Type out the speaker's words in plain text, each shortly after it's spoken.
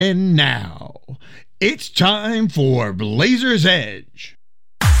And now, it's time for Blazers Edge.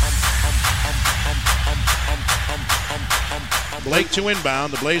 Blake to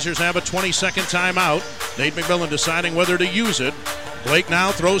inbound. The Blazers have a 20-second timeout. Nate McMillan deciding whether to use it. Blake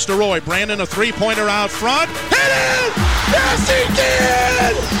now throws to Roy. Brandon, a three-pointer out front. Hit it! Yes, he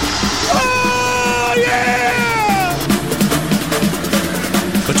did! Oh, yeah!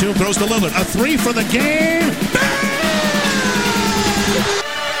 Batum throws to Lillard. A three for the game. Bang!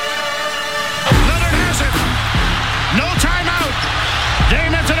 Lillard has it. No timeout.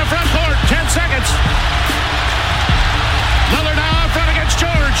 Dame into the front court. 10 seconds. Lillard now out front against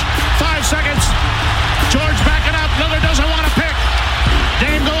George. 5 seconds. George backing up. Lillard doesn't want to pick.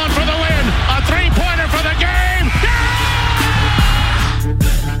 Dame going for the win. A three-pointer for the game. Yeah!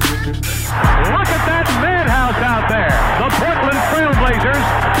 Look at that madhouse out there. The Portland Trailblazers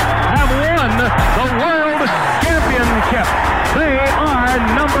have won the World Championship. They are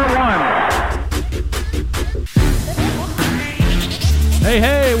number one.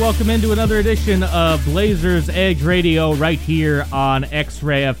 Hey, welcome into another edition of Blazers Edge Radio right here on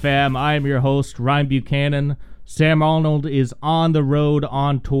X-Ray FM. I am your host, Ryne Buchanan. Sam Arnold is on the road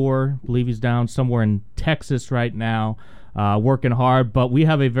on tour. I believe he's down somewhere in Texas right now, working hard. But we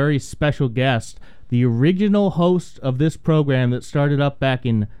have a very special guest, the original host of this program that started up back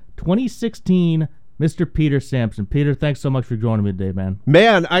in 2016, Mr. Peter Sampson. Peter, thanks so much for joining me today, man.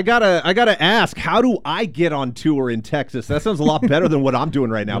 Man, I gotta ask, how do I get on tour in Texas? That sounds a lot better than what I'm doing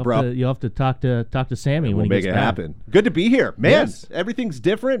right now, bro. You'll have to talk to Sammy when he gets back. We'll make it happen. Good to be here, man. Yes. Everything's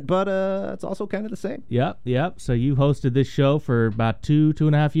different, but it's also kind of the same. Yep. So you hosted this show for about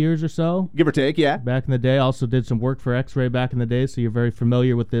 2.5 years or so, give or take. Yeah. Back in the day, also did some work for X-Ray back in the day, so you're very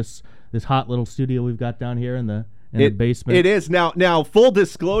familiar with this hot little studio we've got down here in the basement. It is. Now, full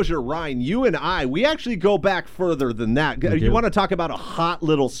disclosure, Ryne, you and I, we actually go back further than that. You want to talk about a hot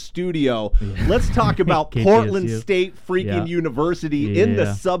little studio? Yeah. Let's talk about Portland State freaking University in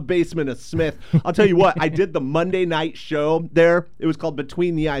the sub-basement of Smith. I'll tell you what, I did the Monday night show there. It was called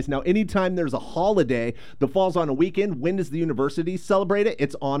Between the Eyes. Now, anytime there's a holiday that falls on a weekend, when does the university celebrate it?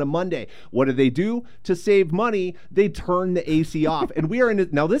 It's on a Monday. What do they do? To save money, they turn the AC off. And we are in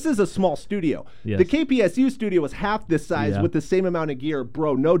it. Now, this is a small studio. Yes. The KPSU studio is half this size with the same amount of gear.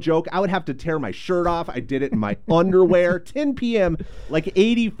 Bro, no joke. I would have to tear my shirt off. I did it in my underwear. 10 p.m., like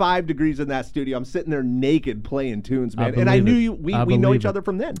 85 degrees in that studio. I'm sitting there naked playing tunes, man. And I knew we know each other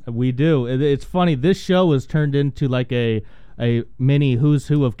from then. We do. It's funny. This show has turned into like a mini who's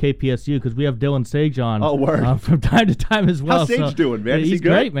who of KPSU because we have Dylan Sage on from time to time as well. How's Sage doing, man? He's he good?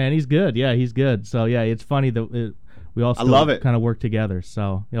 Great, man. He's good. Yeah, he's good. So, yeah, it's funny that we all still kind of work together.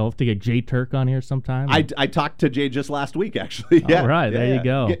 So, we'll have to get Jay Turk on here sometime. I talked to Jay just last week, actually. Yeah. All right, there you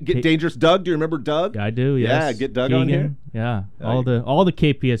go. Get Dangerous Doug. Do you remember Doug? I do, yes. Yeah, get Doug on here. Yeah, all the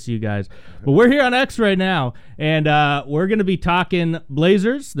KPSU guys. But we're here on X right now, and we're going to be talking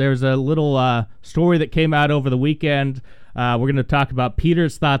Blazers. There's a little story that came out over the weekend. We're going to talk about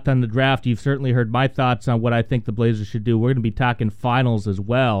Peter's thoughts on the draft. You've certainly heard my thoughts on what I think the Blazers should do. We're going to be talking finals as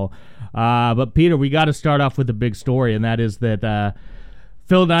well. But, Peter, we got to start off with the big story, and that is that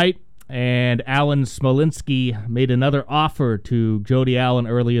Phil Knight and Alan Smolinski made another offer to Jody Allen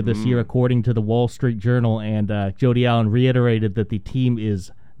earlier this year, according to the Wall Street Journal, and Jody Allen reiterated that the team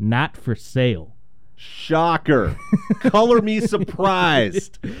is not for sale. Shocker. Color me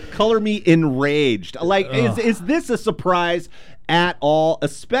surprised. Color me enraged. Like, is this a surprise at all?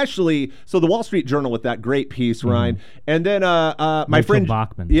 Especially, so the Wall Street Journal with that great piece, Ryne. And then my friend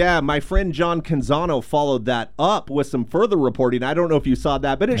Bachman. Yeah, my friend John Canzano followed that up with some further reporting. I don't know if you saw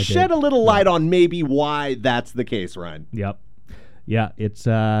that, but it shed a little light on maybe why that's the case, Ryne. Yep. Yeah, it's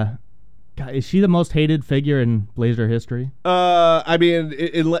is she the most hated figure in Blazer history? I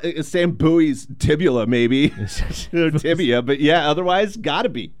mean, Sam Bowie's tibula, maybe. Tibia, but yeah, otherwise, gotta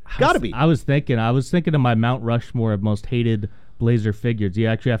be. I was thinking of my Mount Rushmore of most hated Blazer figures. You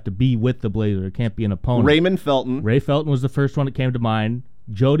actually have to be with the Blazer. It can't be an opponent. Raymond Felton. Ray Felton was the first one that came to mind.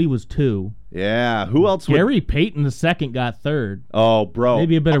 Jody was 2. Yeah, who else? Gary Payton II got 3rd. Oh, bro.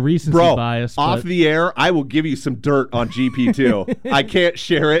 Maybe a bit of recency bias. Off the air, I will give you some dirt on GP2. I can't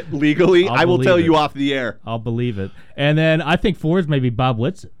share it legally. I will tell you off the air. I'll believe it. And then I think 4 is maybe Bob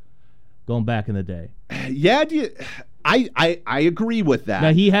Whitson, going back in the day. Yeah, I agree with that.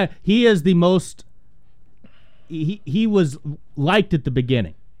 Now he is the most. He was liked at the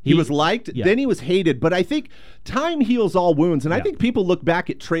beginning. He was liked, then he was hated. But I think time heals all wounds, and I think people look back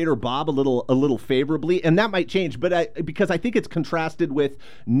at Trader Bob a little favorably, and that might change. But because I think it's contrasted with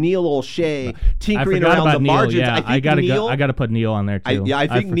Neil O'Shea tinkering around the margins. Yeah, I gotta put Neil on there too. I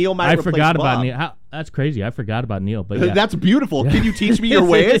think Neil might. I forgot about Neil. That's crazy. I forgot about Neil. But that's beautiful. Can you teach me your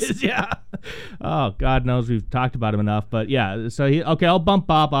ways? Yeah. Oh, God knows we've talked about him enough. But yeah, so I'll bump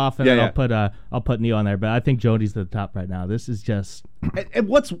Bob off, and then I'll put Neil on there. But I think Jody's at the top right now. This is just. And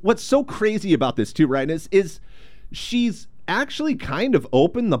what's so crazy about this too, Ryne, is she's actually kind of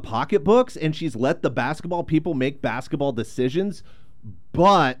opened the pocketbooks and she's let the basketball people make basketball decisions.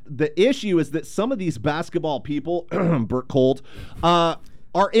 But the issue is that some of these basketball people, Bert Cold,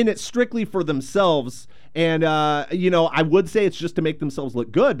 are in it strictly for themselves. And, I would say it's just to make themselves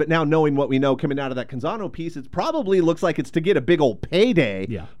look good. But now knowing what we know coming out of that Canzano piece, it probably looks like it's to get a big old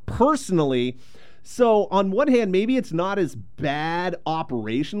payday personally. So on one hand, maybe it's not as bad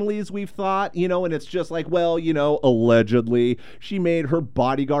operationally as we've thought, and it's just like, well, allegedly she made her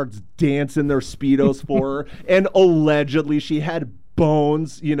bodyguards dance in their Speedos for her. And allegedly she had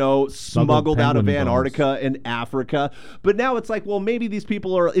bones, smuggled out of Antarctica and Africa. But now it's like, well, maybe these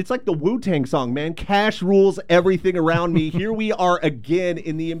people it's like the Wu-Tang song, man. Cash rules everything around me. Here we are again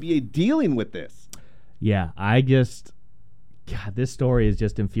in the NBA dealing with this. Yeah, God, this story is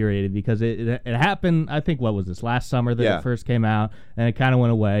just infuriating because it happened, I think, what was this, last summer that it first came out, and it kind of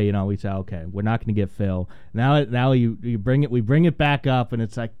went away. We said, okay, we're not going to get Phil. Now we bring it back up, and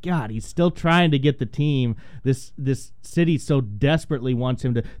it's like, God, he's still trying to get the team. This city so desperately wants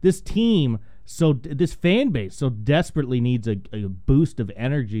him to. This fan base so desperately needs a boost of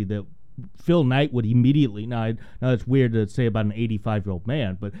energy that Phil Knight would immediately, now it's weird to say about an 85-year-old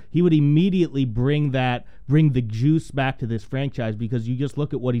man, but he would immediately bring the juice back to this franchise, because you just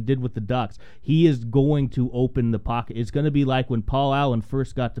look at what he did with the Ducks. He is going to open the pocket. It's going to be like when Paul Allen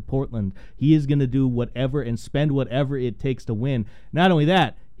first got to Portland. He is going to do whatever and spend whatever it takes to win. Not only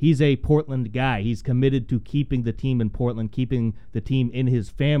that, he's a Portland guy. He's committed to keeping the team in Portland, keeping the team in his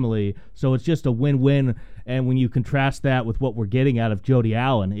family. So it's just a win-win. And when you contrast that with what we're getting out of Jody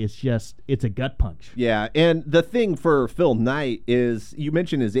Allen, it's a gut punch. Yeah, and the thing for Phil Knight is, you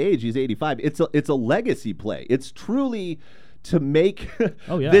mentioned his age, he's 85. It's a legacy play. It's truly to make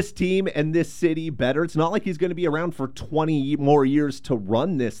this team and this city better. It's not like he's going to be around for 20 more years to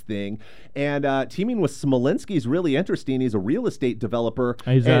run this thing. And teaming with Smolinski is really interesting. He's a real estate developer.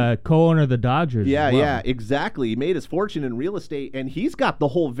 He's a co-owner of the Dodgers. Yeah, exactly. He made his fortune in real estate, and he's got the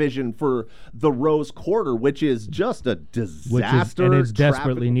whole vision for the Rose Quarter, which is just a disaster. And it's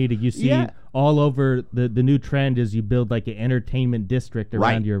desperately needed. You see all over the new trend is you build like an entertainment district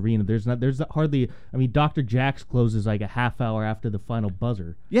around your arena. There's hardly. I mean, Dr. Jack's closes like a half hour after the final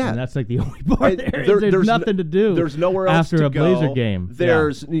buzzer. Yeah, and that's like the only part there. There's nothing to do. There's nowhere else after to a go. Blazer game.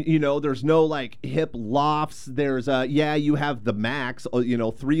 There's there's no like hip lofts. There's you have the max.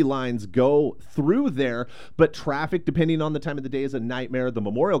 3 lines go through there, but traffic, depending on the time of the day, is a nightmare. The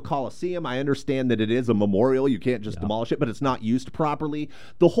Memorial Coliseum, I understand that it is a memorial. You can't just demolish it, but it's not used properly.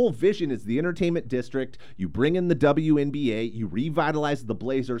 The whole vision is the entertainment district. You bring in the WNBA. You revitalize the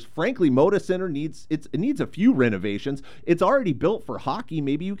Blazers. Frankly, Moda Center needs a few renovations. It's already built for hockey.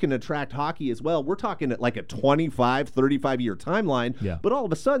 Maybe you can attract hockey as well. We're talking at like a 25, 35-year timeline. Yeah. But all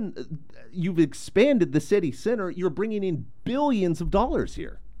of a sudden, you've expanded the city center. You're bringing in billions of dollars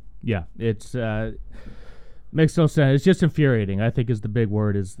here. Yeah, it's makes no sense. It's just infuriating, I think, is the big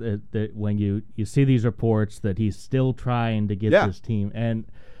word, is that when you see these reports that he's still trying to get this team. And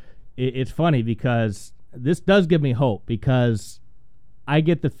it's funny because this does give me hope, because I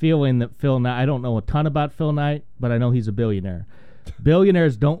get the feeling that Phil Knight, I don't know a ton about Phil Knight, but I know he's a billionaire.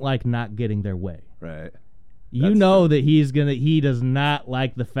 Billionaires don't like not getting their way. Right. That he does not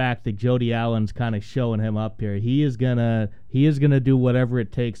like the fact that Jody Allen's kind of showing him up here. He is gonna do whatever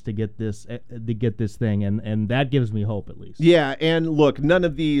it takes to get this thing, and that gives me hope, at least. Yeah, and look, none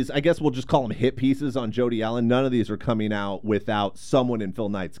of these, I guess we'll just call them hit pieces on Jody Allen. None of these are coming out without someone in Phil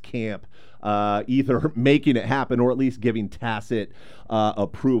Knight's camp either making it happen or at least giving tacit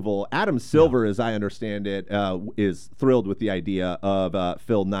approval. Adam Silver, as I understand it, is thrilled with the idea of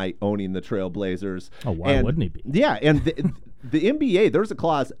Phil Knight owning the Trail Blazers. Oh, why wouldn't he be? Yeah, and the NBA, there's a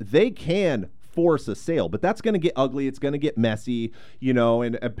clause, they can force a sale, but that's going to get ugly. It's going to get messy,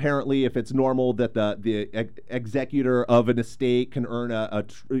 and apparently if it's normal that the executor of an estate can earn a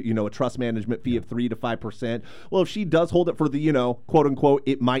trust management fee of 3 to 5%. Well, if she does hold it for the, quote unquote,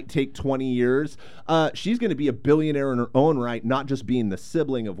 it might take 20 years, she's going to be a billionaire in her own right, not just being the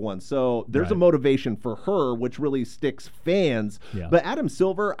sibling of one. So there's a motivation for her, which really sticks fans. Yeah. But Adam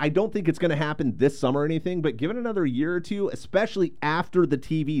Silver, I don't think it's going to happen this summer or anything, but given another year or two, especially after the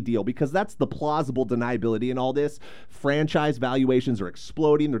TV deal, because that's the plausible deniability in all this. Franchise valuations are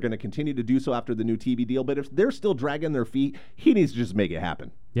exploding. They're going to continue to do so after the new TV deal. But if they're still dragging their feet, he needs to just make it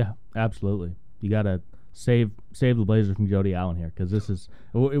happen. Yeah, absolutely. You got to save the Blazers from Jody Allen here, because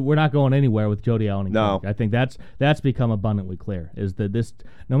we're not going anywhere with Jody Allen. No, I think that's become abundantly clear, is that this,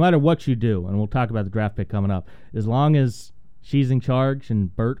 no matter what you do, and we'll talk about the draft pick coming up, as long as she's in charge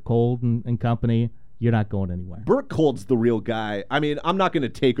and Bert Cold and company, you're not going anywhere. Bert Cold's the real guy. I mean, I'm not going to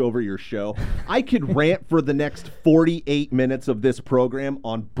take over your show. I could rant for the next 48 minutes of this program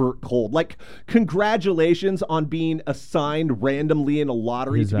on Bert Cold. Like, congratulations on being assigned randomly in a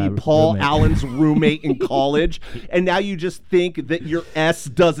lottery to be Paul Allen's roommate in college. And now you just think that your S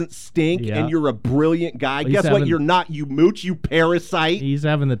doesn't stink and you're a brilliant guy. Guess what? You're not, you mooch, you parasite. He's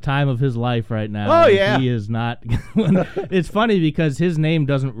having the time of his life right now. Oh, yeah. He is not. It's funny because his name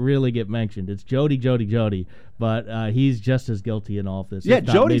doesn't really get mentioned. It's Jody, but he's just as guilty in all of this. Yeah,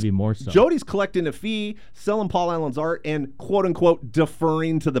 Jody's maybe more so. Jody's collecting a fee, selling Paul Allen's art, and quote-unquote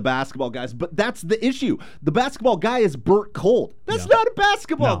deferring to the basketball guys. But that's the issue. The basketball guy is Bert Cold. That's not a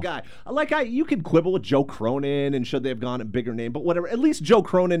basketball guy. You could quibble with Joe Cronin and should they have gone a bigger name, but whatever. At least Joe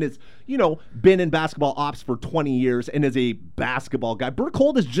Cronin is, been in basketball ops for 20 years and is a basketball guy. Bert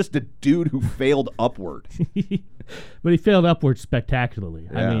Cold is just a dude who failed upward. But he failed upward spectacularly.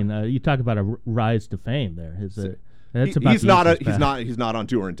 Yeah. I mean, you talk about a rise to fame there. He's not on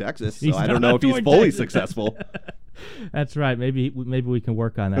tour in Texas, so I don't know if he's fully successful. That's right. Maybe we can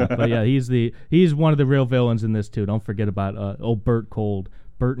work on that. But yeah, he's one of the real villains in this too. Don't forget about old Bert Cold,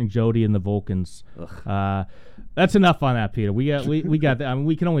 Bert and Jody and the Vulcans. That's enough on that, Peter. We got that. I mean,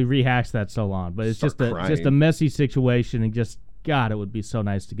 we can only rehash that so long, but it's just a messy situation, and just God, it would be so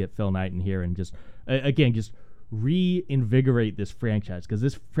nice to get Phil Knight in here and just reinvigorate this franchise, because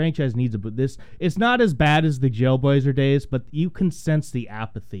this franchise needs this. It's not as bad as the Jailblazer days, but you can sense the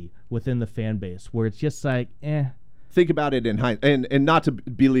apathy within the fan base where it's just like, Think about it in hindsight, and not to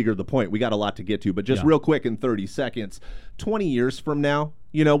beleaguer the point, we got a lot to get to, but just real quick in 30 seconds, 20 years from now,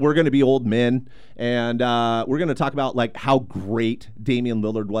 we're going to be old men, and we're going to talk about like how great Damian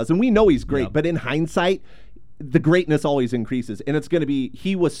Lillard was, and we know he's great, but in hindsight, the greatness always increases, and it's going to be,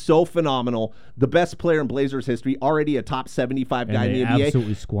 he was so phenomenal, the best player in Blazers history, already a top 75 guy in the NBA.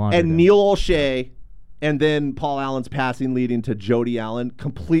 Absolutely squandered and Neil Olshey, and then Paul Allen's passing leading to Jody Allen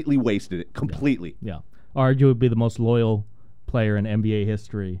completely wasted it. Completely. Yeah. Arguably the most loyal player in NBA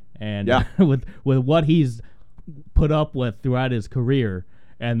history. And with what he's put up with throughout his career,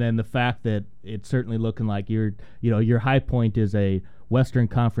 and then the fact that it's certainly looking like your high point is a Western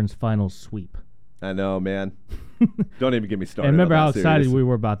Conference Finals sweep. I know, man. Don't even get me started. And remember how excited we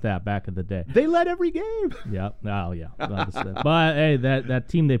were about that back in the day. They led every game. Yeah. Oh, yeah. But hey, that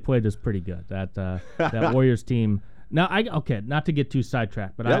team they played is pretty good. That Warriors team. Now, not to get too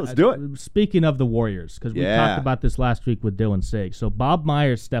sidetracked, but let's do it. Speaking of the Warriors, because we talked about this last week with Dylan Sags. So Bob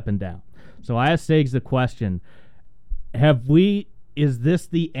Myers stepping down. So I asked Sags the question: is this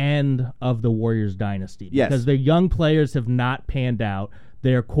the end of the Warriors dynasty? Yes. Because their young players have not panned out.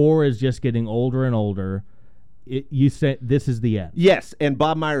 Their core is just getting older and older. You said this is the end. Yes, and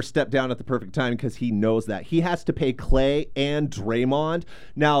Bob Myers stepped down at the perfect time because he knows that. He has to pay Clay and Draymond.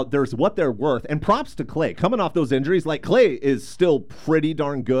 Now, there's what they're worth, and props to Clay. Coming off those injuries, like Clay is still pretty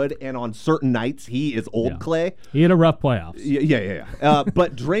darn good, and on certain nights, he is old Clay. He had a rough playoffs. Yeah.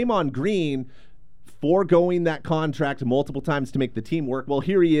 But Draymond Green, foregoing that contract multiple times to make the team work. Well,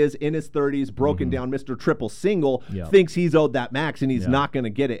 here he is in his 30s, broken down, Mr. Triple Single, thinks he's owed that max, and he's not going to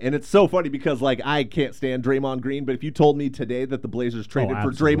get it. And it's so funny because, like, I can't stand Draymond Green, but if you told me today that the Blazers traded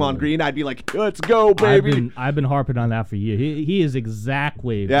for Draymond Green, I'd be like, let's go, baby. I've been harping on that for years. He is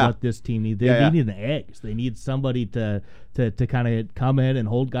exactly what this team needs. They need an eggs. They need somebody to kind of come in and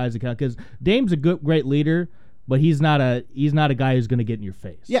hold guys accountable, because Dame's a great leader, but he's not a guy who's going to get in your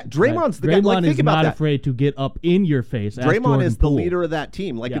face. Yeah, Draymond's the guy. Draymond is not afraid to get up in your face. Draymond is the leader of that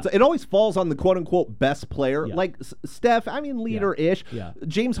team. Like it always falls on the quote unquote best player. Yeah. Like Steph, I mean leader-ish. Yeah.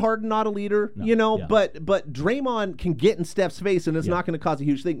 James Harden, not a leader, but Draymond can get in Steph's face and it's not going to cause a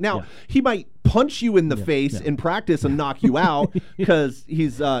huge thing. Now he might punch you in the face in practice and knock you out because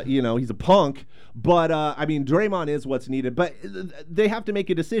he's a punk. But, I mean, Draymond is what's needed. But they have to make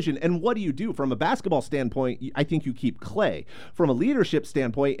a decision. And what do you do? From a basketball standpoint, I think you keep Clay. From a leadership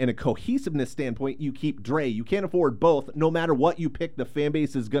standpoint and a cohesiveness standpoint, you keep Dre. You can't afford both. No matter what you pick, the fan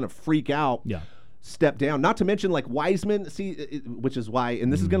base is going to freak out. Yeah. Step down. Not to mention like Wiseman, which is why,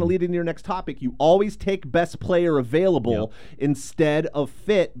 and this is going to lead into your next topic, you always take best player available instead of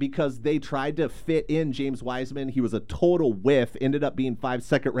fit, because they tried to fit in James Wiseman. He was a total whiff, ended up being 5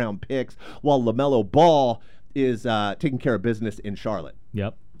 second-round picks, while LaMelo Ball is taking care of business in Charlotte.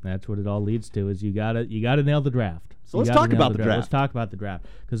 Yep. That's what it all leads to, is you gotta nail the draft. So let's talk about the draft. Let's talk about the draft,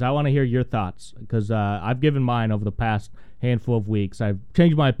 because I want to hear your thoughts, because I've given mine over the past handful of weeks. I've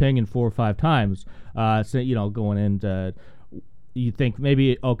changed my opinion 4 or 5 times. So, going into, you think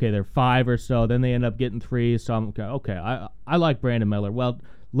maybe, okay, they're 5 or so, then they end up getting 3. So I'm okay. I like Brandon Miller. Well,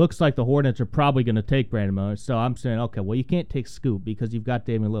 looks like the Hornets are probably going to take Brandon Miller. So I'm saying, okay, well, you can't take Scoot because you've got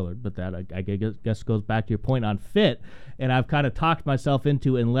Damian Lillard. But that, I guess, goes back to your point on fit. And I've kind of talked myself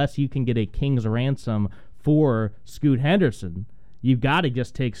into, unless you can get a king's ransom for Scoot Henderson, you've got to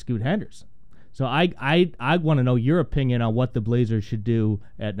just take Scoot Henderson. So I want to know your opinion on what the Blazers should do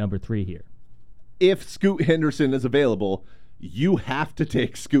at number 3 here. If Scoot Henderson is available, you have to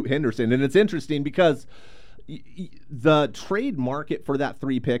take Scoot Henderson. And it's interesting because the trade market for that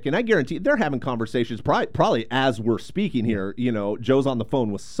 3 pick, and I guarantee they're having conversations probably as we're speaking here. Joe's on the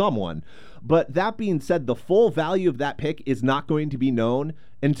phone with someone. But that being said, the full value of that pick is not going to be known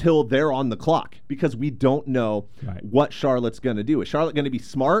until they're on the clock, because we don't know what Charlotte's going to do. Is Charlotte going to be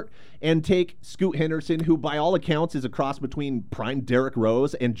smart and take Scoot Henderson, who by all accounts is a cross between prime Derrick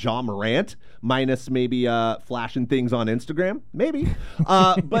Rose and Ja Morant, minus maybe flashing things on Instagram? Maybe.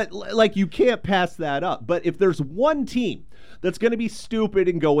 But like, you can't pass that up. But if there's one team that's going to be stupid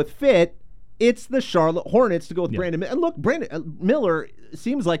and go with fit, it's the Charlotte Hornets to go with Brandon Miller. And look, Brandon Miller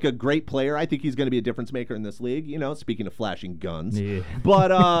seems like a great player. I think he's going to be a difference maker in this league, speaking of flashing guns. Yeah.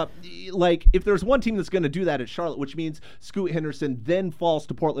 But, if there's one team that's going to do that, it's Charlotte, which means Scoot Henderson then falls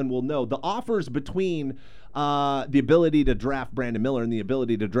to Portland. We'll know. The offers between the ability to draft Brandon Miller and the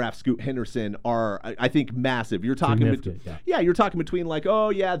ability to draft Scoot Henderson are, I think, massive. You're talking you're talking between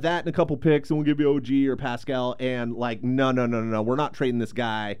that and a couple picks, and we'll give you OG or Pascal, and no, we're not trading this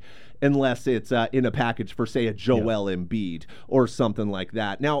guy unless it's in a package for, say, a Joel Embiid or something like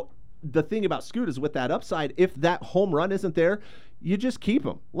that. Now, the thing about Scoot is, with that upside, if that home run isn't there, you just keep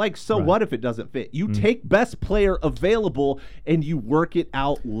him. What if it doesn't fit? You take best player available and you work it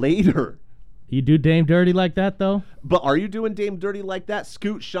out later. You do Dame dirty like that, though? But are you doing Dame dirty like that?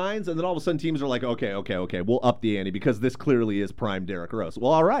 Scoot shines, and then all of a sudden teams are like, okay, we'll up the ante because this clearly is prime Derrick Rose.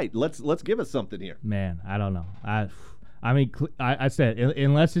 Well, all right, let's give us something here. Man, I don't know. I mean, I said,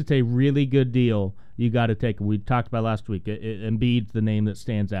 unless it's a really good deal, you got to take it. We talked about last week. Embiid's the name that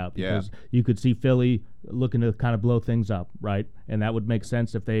stands out, because you could see Philly looking to kind of blow things up, right? And that would make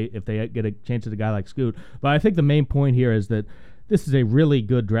sense if they get a chance at a guy like Scoot. But I think the main point here is that this is a really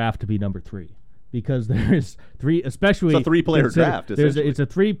good draft to be number 3, because there's 3, especially it's a 3-player draft. It's a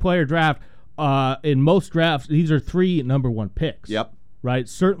 3-player draft. In most drafts, these are 3 number 1 picks. Yep. Right,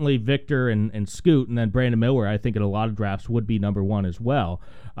 certainly Victor and Scoot, and then Brandon Miller, I think in a lot of drafts would be number 1 as well.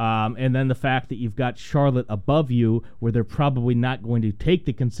 And then the fact that you've got Charlotte above you, where they're probably not going to take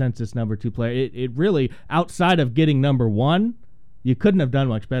the consensus number 2 player. It really, outside of getting number 1, you couldn't have done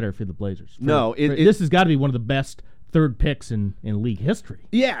much better for the Blazers. This has got to be one of the best 3rd picks in league history.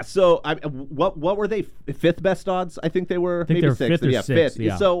 Yeah, so what were they? 5th best odds? I think they were. Maybe 5th or 6th. 5th.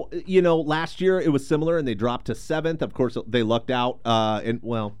 Yeah. So, last year it was similar, and they dropped to 7th. Of course, they lucked out.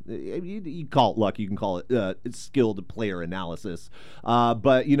 You call it luck. You can call it skilled player analysis.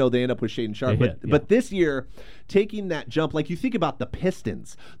 But, they end up with Shaedon Sharpe. But this year, taking that jump, like you think about the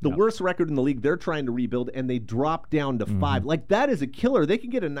Pistons, the worst record in the league, they're trying to rebuild, and they drop down to 5. Like, that is a killer. They can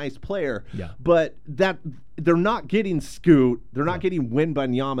get a nice player, but they're not getting Scoot, they're not getting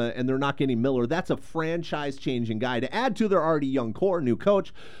Wembanyama, and they're not getting Miller. That's a franchise-changing guy to add to their already young core, new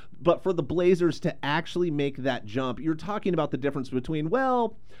coach. But for the Blazers to actually make that jump, you're talking about the difference between,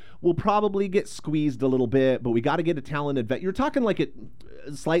 we'll probably get squeezed a little bit, but we got to get a talented vet. You're talking like it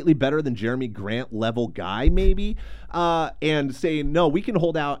slightly better than Jeremy Grant level guy, maybe, and saying, no, we can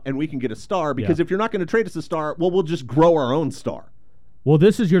hold out and we can get a star, because if you're not going to trade us a star, we'll just grow our own star. Well,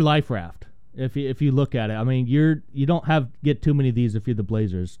 this is your life raft. If you look at it, I mean, you don't get too many of these if you're the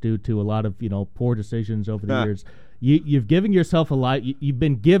Blazers, due to a lot of poor decisions over the years. You've given yourself a life. You've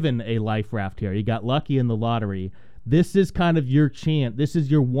been given a life raft here. You got lucky in the lottery. This is kind of your chance. This is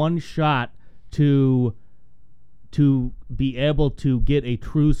your one shot to be able to get a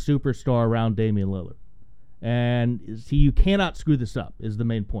true superstar around Damian Lillard. And see, you cannot screw this up is the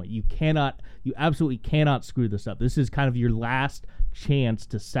main point. You absolutely cannot screw this up. This is kind of your last chance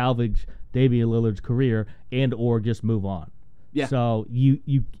to salvage Damian Lillard's career and or just move on. Yeah. So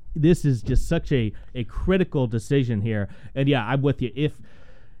this is just such a critical decision here. And yeah, I'm with you. If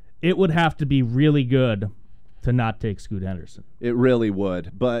it would have to be really good to not take Scoot Henderson. It really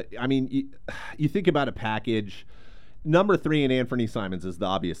would. But I mean, you think about a package. Number 3 in Anthony Simons is the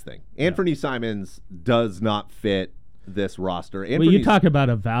obvious thing. Anthony Simons does not fit this roster. Well, you talk about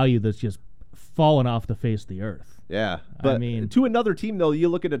a value that's just fallen off the face of the earth. Yeah, but I mean, to another team though, you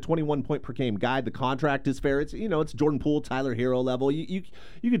look at a 21 point per game guy. The contract is fair. It's it's Jordan Poole, Tyler Hero level. You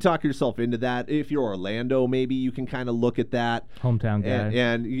can talk yourself into that. If you're Orlando, maybe you can kind of look at that hometown guy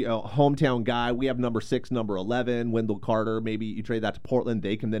and hometown guy. We have number 6, number 11, Wendell Carter. Maybe you trade that to Portland.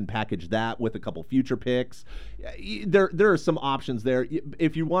 They can then package that with a couple future picks. There are some options there.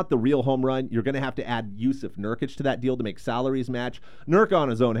 If you want the real home run, you're going to have to add Yusuf Nurkic to that deal to make salaries match. Nurk on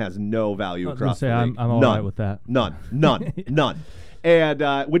his own has no value across the league. I'm all right with that. None.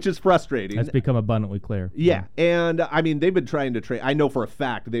 And which is frustrating. That's become abundantly clear. Yeah. And I mean, they've been trying to trade. I know for a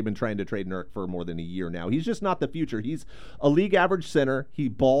fact they've been trying to trade Nurk for more than a year now. He's just not the future. He's a league average center. He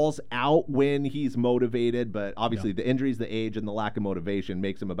balls out when he's motivated, but obviously the injuries, the age, and the lack of motivation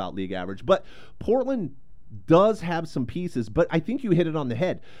makes him about league average. But Portland does have some pieces, but I think you hit it on the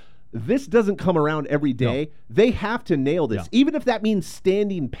head. This doesn't come around every day. No. They have to nail this. Yeah. Even if that means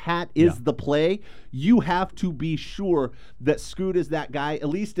standing pat is the play, you have to be sure that Scoot is that guy, at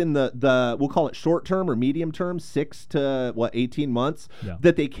least in the we'll call it short term or medium term, 6 to 18 months,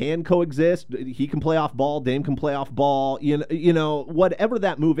 that they can coexist. He can play off ball, Dame can play off ball, whatever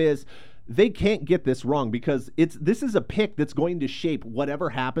that move is. They can't get this wrong because this is a pick that's going to shape whatever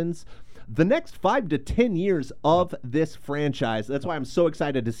happens the next 5 to 10 years of this franchise. That's why I'm so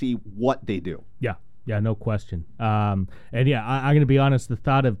excited to see what they do. Yeah, no question. I'm going to be honest, the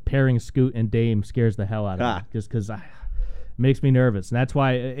thought of pairing Scoot and Dame scares the hell out of me just because it makes me nervous. And that's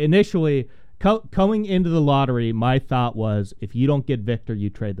why initially, coming into the lottery, my thought was if you don't get Victor, you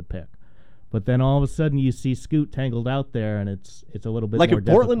trade the pick. But then all of a sudden you see Scoot tangled out there, and it's a little bit like more if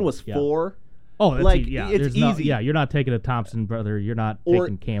Portland difficult. was 4. Oh, that's it's easy. You're not taking a Thompson brother. You're not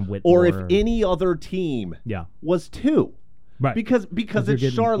taking Cam Whitmore. Or if any other team was 2. Right. Because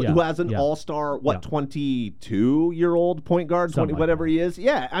it's Charlotte who has an all-star, 22-year-old point guard, whatever he is.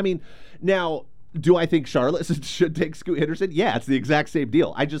 Yeah, I mean, now, do I think Charlotte should take Scoot Henderson? Yeah, it's the exact same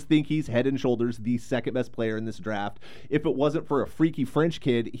deal. I just think he's head and shoulders the second best player in this draft. If it wasn't for a freaky French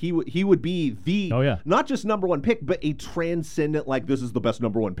kid, he would be the not just number 1 pick, but a transcendent, like, this is the best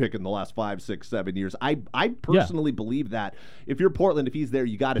number 1 pick in the last 5, 6, 7 years. I personally believe that. If you're Portland, if he's there,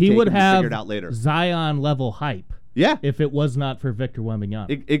 you got to take him and figure it out later. Zion level hype. Yeah. If it was not for Victor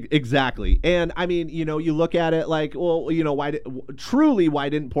Wembanyama. Exactly. And, I mean, you look at it like, well, why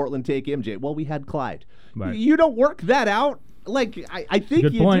didn't Portland take MJ? Well, we had Clyde. Right. You don't work that out. Like, I think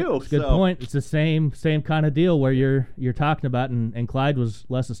good you point. do. It's a good point. It's the same kind of deal where you're talking about, and Clyde was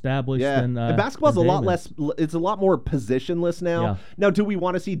less established than and basketball's a lot less. It's a lot more positionless now. Yeah. Now, do we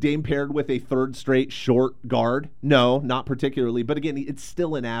want to see Dame paired with a third straight short guard? No, not particularly. But again, it's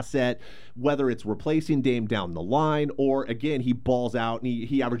still an asset, whether it's replacing Dame down the line or, again, he balls out and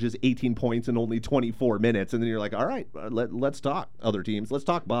he averages 18 points in only 24 minutes. And then you're like, all right, let's talk other teams. Let's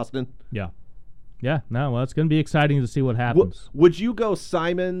talk Boston. Yeah. Yeah, no, well, it's going to be exciting to see what happens. Would you go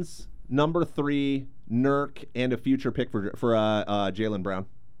Simons, number 3, Nurk, and a future pick for Jaylen Brown?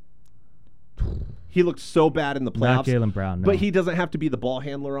 He looked so bad in the playoffs. Not Jaylen Brown, no. But he doesn't have to be the ball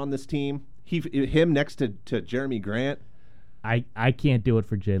handler on this team. Him next to Jeremy Grant. I can't do it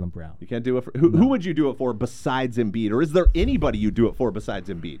for Jaylen Brown. You can't do it for who would you do it for besides Embiid? Or is there anybody you do it for besides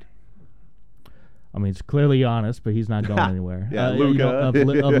Embiid? I mean, it's clearly Giannis, but he's not going anywhere. Luka.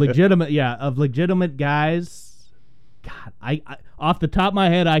 Of legitimate guys. God, I off the top of my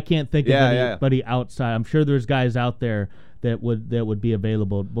head, I can't think of anybody outside. I'm sure there's guys out there that would be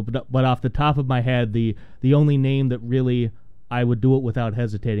available, but off the top of my head, the only name that really I would do it without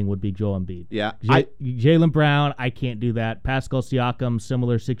hesitating would be Joel Embiid. Yeah. Jaylen Brown, I can't do that. Pascal Siakam,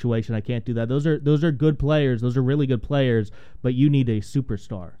 similar situation. I can't do that. Those are good players. Those are really good players, but you need a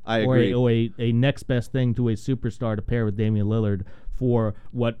superstar. I agree. Or a next best thing to a superstar to pair with Damian Lillard for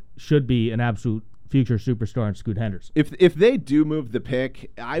what should be an absolute future superstar in Scoot Henderson. If they do move the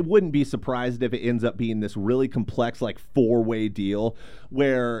pick, I wouldn't be surprised if it ends up being this really complex, like, four-way deal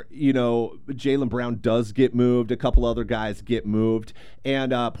where, Jaylen Brown does get moved, a couple other guys get moved,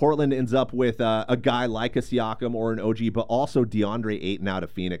 and Portland ends up with a guy like a Siakam or an OG, but also DeAndre Ayton out of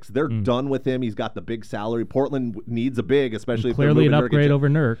Phoenix. They're done with him. He's got the big salary. Portland needs a big, especially if they're clearly moving an upgrade Nurkic. over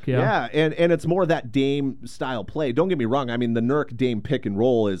Nurk. Yeah, and it's more that Dame-style play. Don't get me wrong. I mean, the Nurk-Dame pick and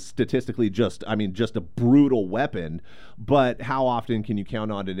roll is statistically just a brutal weapon, but how often can you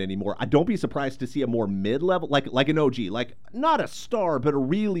count on it anymore? I don't be surprised to see a more mid-level, like an OG, like not a star, but a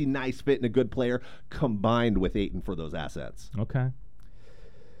really nice fit and a good player combined with Ayton for those assets. Okay.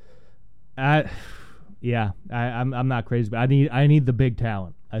 I'm not crazy, but I need the big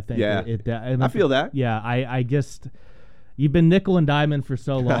talent. I think. Yeah, I feel that. Yeah, I just. You've been nickel and diamond for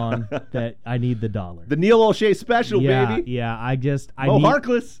so long that I need the dollar. The Neil O'Shea special, baby. Yeah,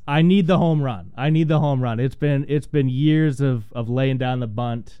 Harkless. I need the home run. It's been years of laying down the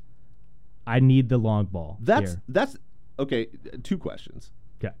bunt. I need the long ball. That's okay. Two questions.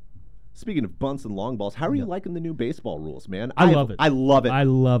 Okay. Speaking of bunts and long balls, how are you liking the new baseball rules, man? I love it. I love it. I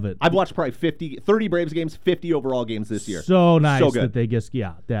love it. I've watched probably 30 Braves games, 50 overall games this year. So nice so good. that they just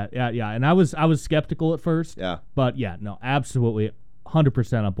And I was skeptical at first. Yeah. But absolutely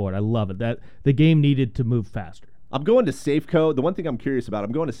 100% on board. I love it. That the game needed to move faster. I'm going to Safeco. The one thing I'm curious about,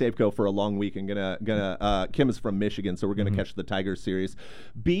 I'm going to Safeco for a long week. I'm gonna Kim is from Michigan, so we're gonna catch the Tigers series.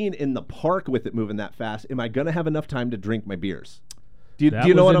 Being in the park with it moving that fast, am I gonna have enough time to drink my beers? Do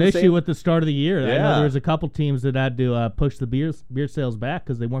you know what I'm saying? That was an issue at the start of the year. Yeah. I know there was a couple teams that had to push the beer sales back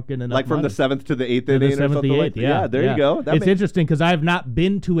because they weren't getting enough. Like from money. the 7th to the 8th inning or something like that. Yeah, there you go. It's interesting because I have not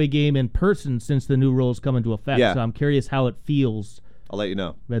been to a game in person since the new rules come into effect. Yeah. So I'm curious how it feels. I'll let you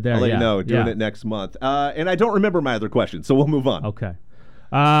know. Right there, I'll let you know. Doing it next month. And I don't remember my other question, so we'll move on. Okay.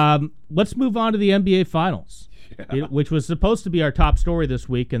 Let's move on to the NBA Finals, which was supposed to be our top story this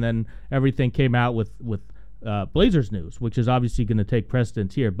week, and then everything came out with Blazers news, which is obviously going to take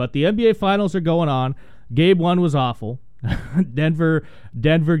precedence here. But the NBA Finals are going on. Game 1 was awful. Denver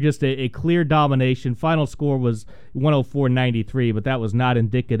just a clear domination. Final score was 104-93, but that was not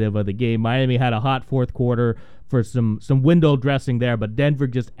indicative of the game. Miami had a hot fourth quarter for some window dressing there, but Denver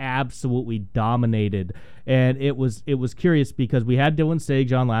just absolutely dominated. And it was curious because we had Dylan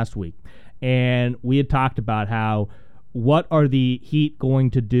Sage on last week, and we had talked about what are the Heat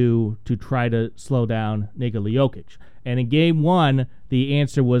going to do to try to slow down Nikola Jokic? And in Game 1, the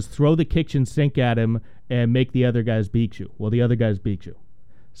answer was throw the kitchen sink at him and make the other guys beat you. Well, the other guys beat you.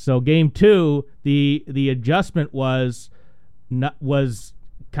 So Game 2, the adjustment was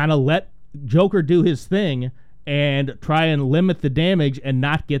kind of let Joker do his thing and try and limit the damage and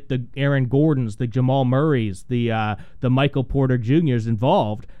not get the Aaron Gordons, the Jamal Murrays, the Michael Porter Jr.'s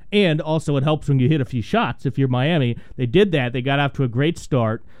involved. And also it helps when you hit a few shots. If you're Miami, they did that. They got off to a great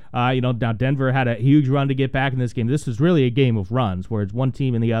start. Now Denver had a huge run to get back in this game. This was really a game of runs where it's one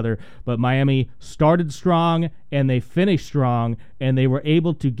team and the other. But Miami started strong and they finished strong, and they were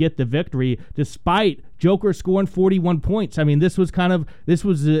able to get the victory despite Joker scoring 41 points. I mean, this was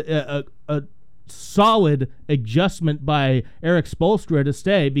a solid adjustment by Eric Spoelstra to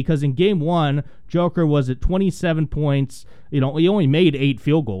stay, because in Game 1, Joker was at 27 points. He only made 8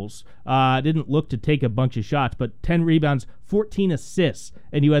 field goals. Didn't look to take a bunch of shots, but 10 rebounds, 14 assists.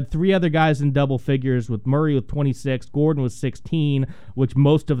 And you had 3 other guys in double figures, with Murray with 26, Gordon with 16, which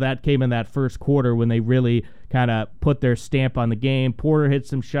most of that came in that first quarter when they really kind of put their stamp on the game. Porter hit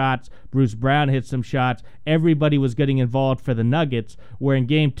some shots. Bruce Brown hit some shots. Everybody was getting involved for the Nuggets, where in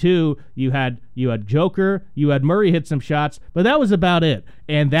Game 2, you had Joker, you had Murray hit some shots, but that was about it.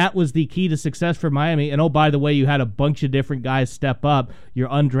 And that was the key to success for Miami. And oh, by the way, you had a bunch of different guys step up. Your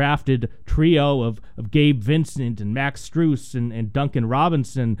undrafted trio of Gabe Vincent and Max Strus and Duncan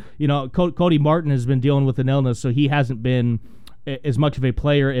Robinson. Cody Martin has been dealing with an illness, so he hasn't been as much of a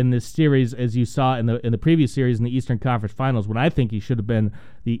player in this series as you saw in the previous series in the Eastern Conference Finals, when I think he should have been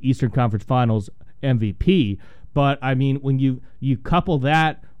the Eastern Conference Finals MVP. But, I mean, when you couple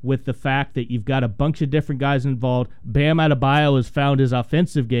that with the fact that you've got a bunch of different guys involved, Bam Adebayo has found his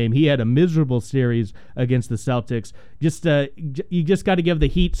offensive game. He had a miserable series against the Celtics. You just got to give the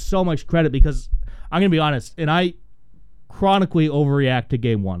Heat so much credit, because I'm going to be honest, and I chronically overreact to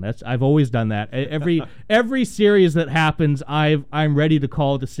Game 1. I've always done that. Every series that happens, I'm ready to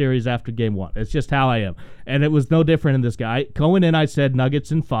call it a series after Game 1. It's just how I am. And it was no different in this guy. Going in, I said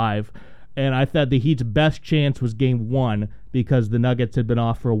Nuggets in 5. And I thought the Heat's best chance was Game 1, because the Nuggets had been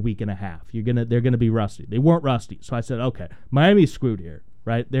off for a week and a half. They're gonna be rusty. They weren't rusty, so I said, okay, Miami's screwed here,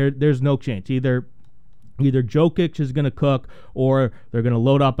 right? There's no chance. Either Either Jokic is going to cook or they're going to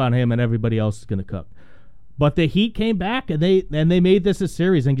load up on him and everybody else is going to cook. But the Heat came back and they made this a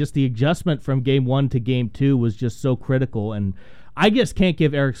series, and just the adjustment from game 1 to game 2 was just so critical. And I just can't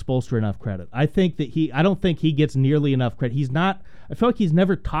give Eric Spoelstra enough credit. I don't think he gets nearly enough credit. I feel like he's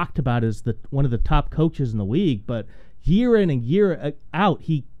never talked about as one of the top coaches in the league, but year in and year out,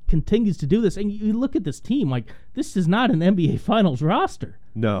 he continues to do this. And you look at this team, like, this is not an NBA Finals roster.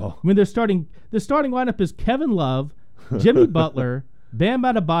 No. I mean, the starting lineup is Kevin Love, Jimmy Butler, Bam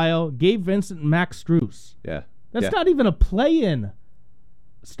Adebayo, Gabe Vincent, and Max Strus. Yeah. That's not even a play-in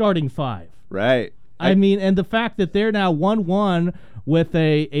starting 5. Right. I mean, and the fact that they're now 1-1 with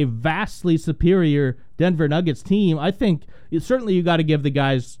a vastly superior Denver Nuggets team, I think certainly you got to give the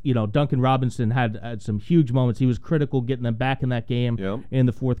guys, Duncan Robinson had some huge moments. He was critical getting them back in that game in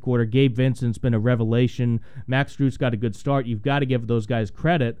the fourth quarter. Gabe Vincent's been a revelation. Max Strus got a good start. You've got to give those guys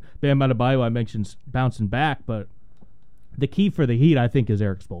credit. Bam Adebayo, I mentioned bouncing back, but the key for the Heat, I think, is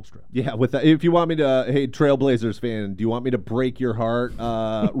Eric Spoelstra. Yeah, with that, if you want me to, hey, Trailblazers fan, do you want me to break your heart?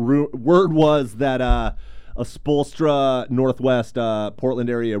 Word was that a Spoelstra Northwest Portland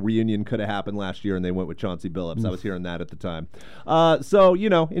area reunion could have happened last year, and they went with Chauncey Billups. I was hearing that at the time. So,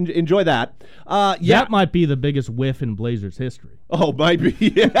 enjoy that. That might be the biggest whiff in Blazers history. Oh, might be,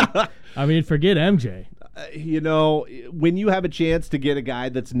 yeah. I mean, forget MJ. When you have a chance to get a guy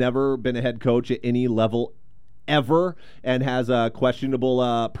that's never been a head coach at any level ever and has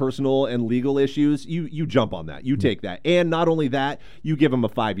questionable personal and legal issues, you jump on that. You take that. And not only that, you give him a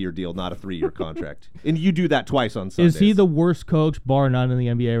 5-year deal, not a 3-year contract. And you do that twice on Sundays. Is he the worst coach, bar none, in the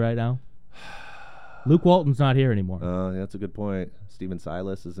NBA right now? Luke Walton's not here anymore. That's a good point. Steven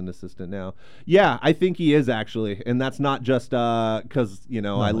Silas is an assistant now. Yeah, I think he is, actually. And that's not just because,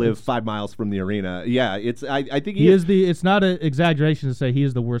 I live 5 miles from the arena. Yeah, I think he is. It's not an exaggeration to say he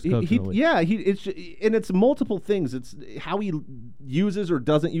is the worst coach in the league. Yeah, it's multiple things. It's how he uses or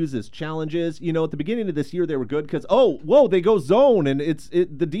doesn't use his challenges. At the beginning of this year, they were good because, they go zone, and it's the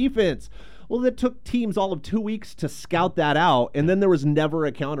defense. Well, it took teams all of 2 weeks to scout that out, and then there was never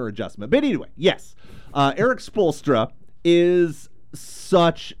a counter adjustment. But anyway, yes, Eric Spoelstra is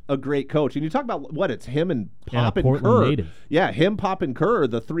such a great coach. And you talk about it's him and Pop and Kerr. Native. Yeah, him, Pop, and Kerr,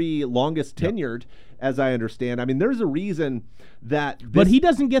 the 3 longest tenured, as I understand. I mean, there's a reason that but he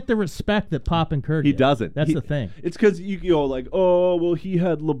doesn't get the respect that Pop and Kerr get. He doesn't. That's the thing. It's because you go like, he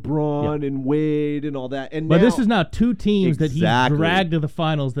had LeBron and Wade and all that. And but this is now 2 teams that he dragged to the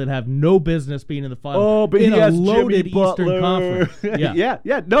finals that have no business being in the finals. Oh, but in he has loaded Jimmy Butler. Eastern Conference.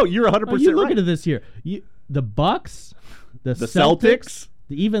 Yeah. No, you're 100% you look right. at it this year. The Bucks, the Celtics,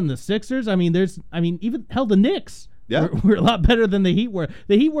 even the Sixers. I mean, even the Knicks. Yeah, were a lot better than the Heat were.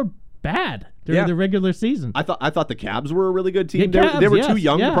 The Heat were bad during the regular season. I thought the Cavs were a really good team. They were too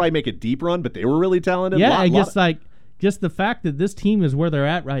young to probably make a deep run, but they were really talented. Yeah, I guess just the fact that this team is where they're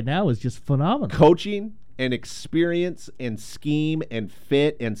at right now is just phenomenal. Coaching and experience and scheme and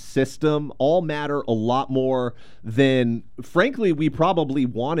fit and system all matter a lot more than, frankly, we probably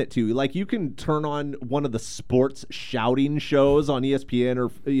want it to. Like, you can turn on one of the sports shouting shows on ESPN or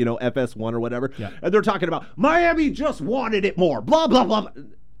FS1 or whatever, and they're talking about Miami just wanted it more, blah, blah, blah.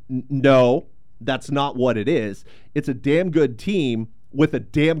 No, that's not what it is. It's a damn good team with a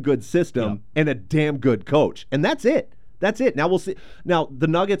damn good system and a damn good coach, and that's it. That's it. Now we'll see. Now the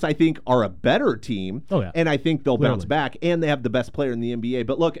Nuggets, I think, are a better team, and I think they'll bounce back, and they have the best player in the NBA.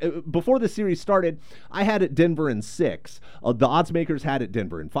 But look, before the series started, I had it Denver in 6. The odds makers had it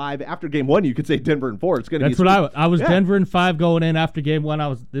Denver in 5. After game 1, you could say Denver in 4. It's going to be. That's what I was. Denver in 5 going in after game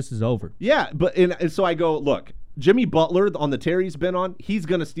 1. This is over. Yeah, but and so I go, look, Jimmy Butler on the tear he's been on, he's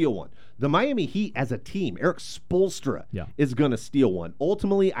going to steal one. The Miami Heat as a team, Eric Spoelstra is going to steal one.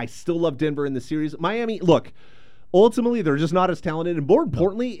 Ultimately, I still love Denver in the series. Miami, look. Ultimately, they're just not as talented, and more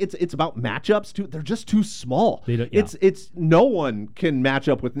importantly, it's about matchups too. They're just too small. It's no one can match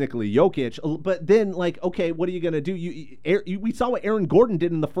up with Nikola Jokic. But then, okay, what are you going to do? We saw what Aaron Gordon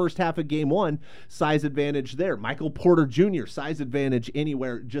did in the first half of Game 1. Size advantage there. Michael Porter Jr. size advantage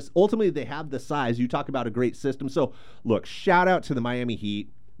anywhere. Just ultimately, they have the size. You talk about a great system. So, look, shout out to the Miami Heat.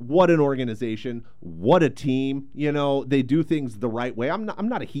 What an organization. What a team. They do things the right way. I'm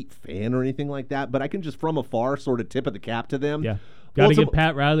not a Heat fan or anything like that, but I can just from afar sort of tip of the cap to them. Yeah. Got to give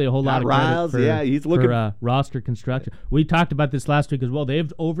Pat Riley a whole lot of credit he's looking for roster construction. We talked about this last week as well.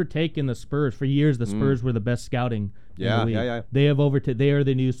 They've overtaken the Spurs. For years, the Spurs were the best scouting in the league. They have they are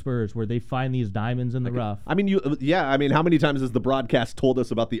the new Spurs, where they find these diamonds in the rough. I mean, how many times has the broadcast told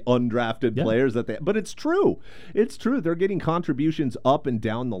us about the undrafted players that but it's true. It's true. They're getting contributions up and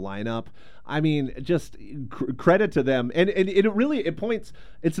down the lineup. I mean, just credit to them. And it points,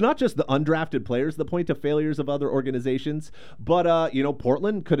 it's not just the undrafted players that point to failures of other organizations, but,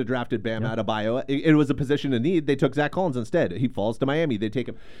 Portland could have drafted Bam Adebayo. It was a position of need. They took Zach Collins instead. He falls to Miami. They take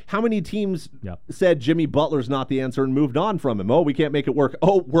him. How many teams said Jimmy Butler's not the answer and moved on from him? Oh, we can't make it work.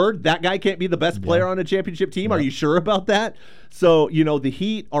 Oh, word, that guy can't be the best player on a championship team? Are you sure about that? So, the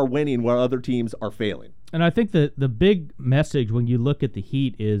Heat are winning where other teams are failing. And I think the big message when you look at the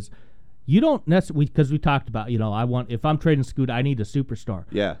Heat is you don't necessarily, because we talked about, if I'm trading Scoot, I need a superstar.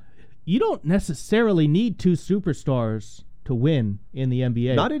 Yeah. You don't necessarily need two superstars to win in the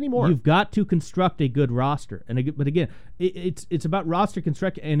NBA. Not anymore. You've got to construct a good roster. But again, it's about roster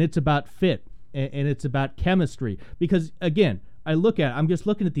construction, and it's about fit, and it's about chemistry. Because, again, I'm just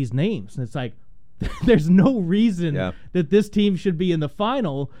looking at these names, and it's like, there's no reason that this team should be in the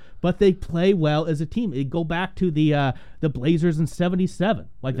final, but they play well as a team. They go back to the Blazers in '77.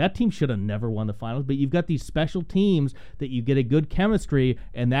 Like, that team should have never won the finals, but you've got these special teams that you get a good chemistry,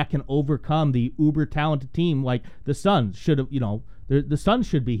 and that can overcome the uber-talented team. Like, the Suns should have, the Suns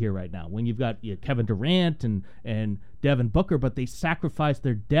should be here right now when you've got Kevin Durant and Devin Booker, but they sacrificed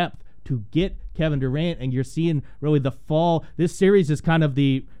their depth to get Kevin Durant, and you're seeing really the fall. This series is kind of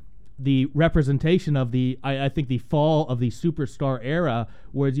the representation of I think the fall of the superstar era,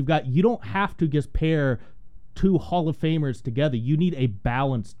 whereas you don't have to just pair two Hall of Famers together. You need a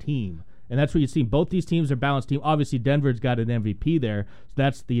balanced team. And that's what you see. Both these teams are balanced team. Obviously, Denver's got an MVP there, so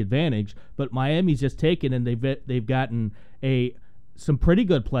that's the advantage. But Miami's just taken, and they've gotten some pretty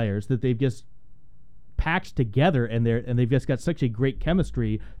good players that they've just packed together, and they've just got such a great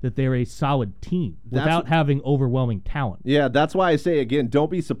chemistry that they're a solid team without having overwhelming talent. Yeah, that's why I say, again,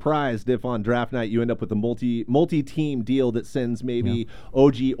 don't be surprised if on draft night you end up with a multi-team deal that sends maybe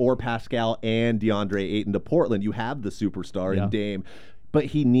OG or Pascal and DeAndre Ayton to Portland. You have the superstar in Dame, but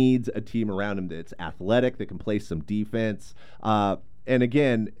he needs a team around him that's athletic, that can play some defense. And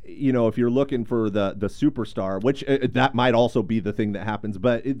again, if you're looking for the superstar, which that might also be the thing that happens,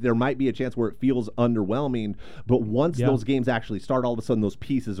 but there might be a chance where it feels underwhelming. But once those games actually start, all of a sudden those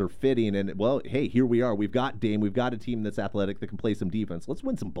pieces are fitting. And, well, hey, here we are. We've got Dame. We've got a team that's athletic that can play some defense. Let's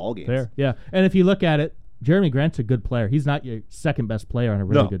win some ball games. Fair. Yeah. And if you look at it, Jeremy Grant's a good player. He's not your second best player on a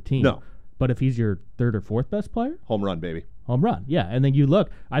really good team. No. But if he's your third or fourth best player? Home run, baby. Home run, yeah. And then you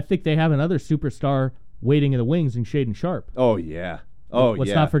look, I think they have another superstar waiting in the wings in Shaedon Sharpe. Oh, yeah.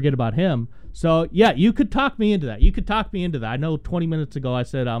 Let's not forget about him. So, yeah, you could talk me into that. I know 20 minutes ago I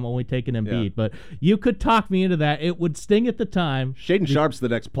said I'm only taking Embiid, but you could talk me into that. It would sting at the time. Shaedon Sharpe's the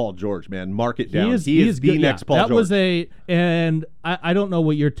next Paul George, man. Mark it down. He is the next Paul George. And I don't know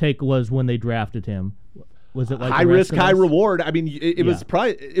what your take was when they drafted him. Was it like high risk, high reward? I mean, it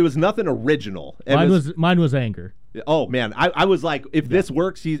was nothing original. Mine was anger. Oh man, I was like, if this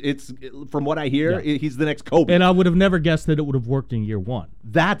works, it's from what I hear, he's the next Kobe. And I would have never guessed that it would have worked in year one.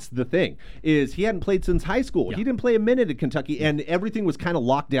 That's the thing, is he hadn't played since high school. He didn't play a minute at Kentucky, and everything was kind of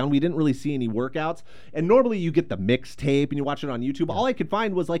locked down. We didn't really see any workouts. And normally you get the mixtape and you watch it on YouTube. All I could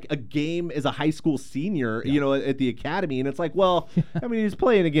find was like a game as a high school senior, at the academy, and it's like, well, I mean, he's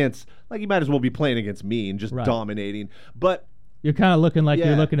playing against, like, he might as well be playing against me and just dominating. But you're kind of looking like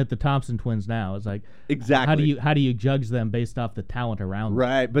you're looking at the Thompson twins now. It's like, exactly. How do you judge them based off the talent around them?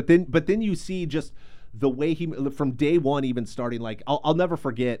 Right, but then you see just the way he, from day one, even starting, like, I'll never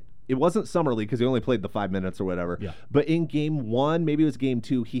forget. It wasn't Summer League because he only played the 5 minutes or whatever. Yeah. But in game one, maybe it was game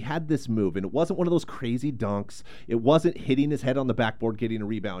two, he had this move, and it wasn't one of those crazy dunks. It wasn't hitting his head on the backboard, getting a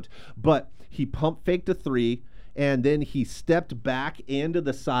rebound. But he pump faked a three, and then he stepped back and to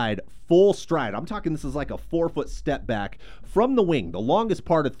the side, full stride. I'm talking, this is like a 4-foot step back from the wing, the longest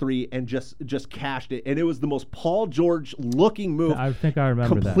part of three, and just cashed it. And it was the most Paul George looking move. I think I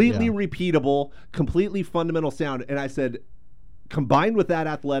remember that. Completely repeatable, completely fundamental sound. And I said, combined with that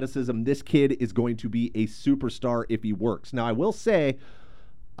athleticism, this kid is going to be a superstar if he works. Now, I will say,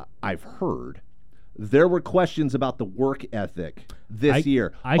 I've heard there were questions about the work ethic this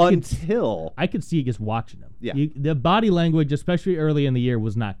year I could see just watching him. Yeah. The body language, especially early in the year,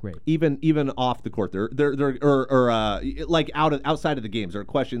 was not great. Even off the court, like outside of the games, there are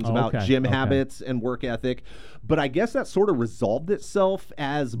questions about gym habits and work ethic. But I guess that sort of resolved itself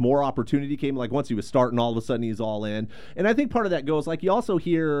as more opportunity came. Like once he was starting, all of a sudden he's all in. And I think part of that goes, like, you also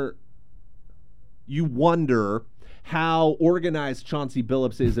hear, you wonder how organized Chauncey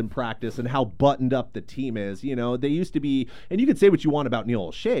Billups is in practice and how buttoned up the team is. You know, they used to be, and you could say what you want about Neil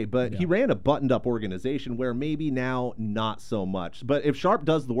O'Shea, but he ran a buttoned up organization where maybe now not so much. But if Sharpe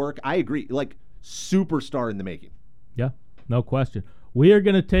does the work, I agree, like, superstar in the making. Yeah, no question. We are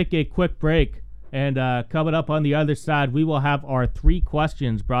going to take a quick break. And coming up on the other side, we will have our 3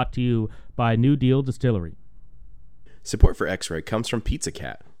 questions brought to you by New Deal Distillery. Support for X-Ray comes from Pizza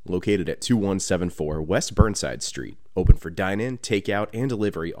Cat, located at 2174 West Burnside Street. Open for dine-in, takeout, and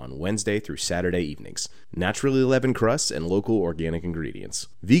delivery on Wednesday through Saturday evenings. Naturally leavened crusts and local organic ingredients.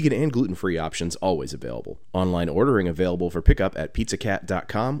 Vegan and gluten-free options always available. Online ordering available for pickup at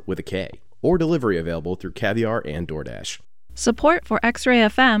pizzacat.com with a K. Or delivery available through Caviar and DoorDash. Support for X-Ray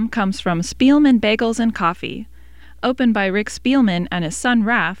FM comes from Spielman Bagels and Coffee. Opened by Rick Spielman and his son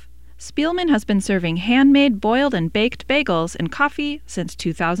Raph, Spielman has been serving handmade boiled and baked bagels and coffee since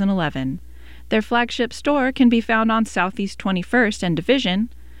 2011. Their flagship store can be found on Southeast 21st and Division,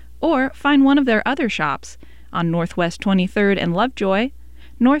 or find one of their other shops on Northwest 23rd and Lovejoy,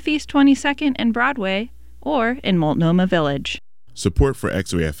 Northeast 22nd and Broadway, or in Multnomah Village. Support for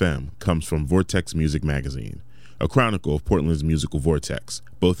X-Ray FM comes from Vortex Music Magazine, a chronicle of Portland's musical vortex,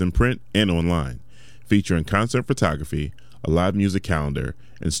 both in print and online, featuring concert photography, a live music calendar,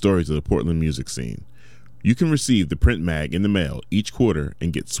 and stories of the Portland music scene. You can receive the print mag in the mail each quarter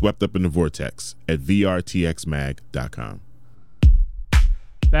and get swept up in the vortex at vrtxmag.com.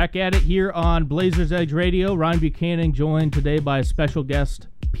 Back at it here on Blazers Edge Radio. Ryne Buchanan joined today by a special guest,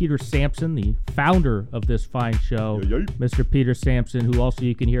 Peter Sampson, the founder of this fine show. Mr. Peter Sampson, who also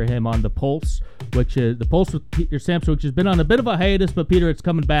you can hear him on The Pulse, which is The Pulse with Peter Sampson, which has been on a bit of a hiatus, but Peter, it's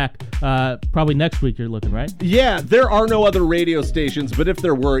coming back probably next week, you're looking, right? Yeah, there are no other radio stations, but if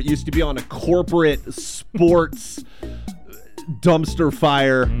there were, it used to be on a corporate sports dumpster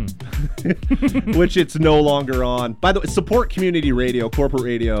fire, which it's no longer on. By the way, support community radio. Corporate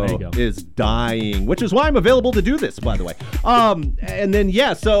radio is dying, which is why I'm available to do this, by the way. And then,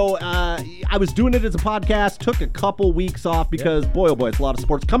 so I was doing it as a podcast, took a couple weeks off because, boy, oh boy, it's a lot of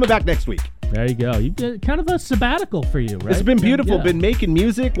sports. Coming back next week. There you go. You did kind of a sabbatical for you, right? It's been beautiful. Been making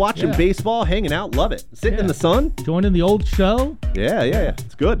music, watching baseball, hanging out. Love it. Sitting in the sun. Joining the old show. Yeah.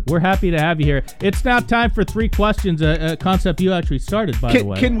 It's good. We're happy to have you here. It's now time for 3 questions, a concept you actually started, by the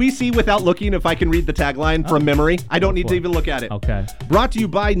way. Can we see without looking if I can read the tagline from memory? I don't need to even look at it. Okay. Brought to you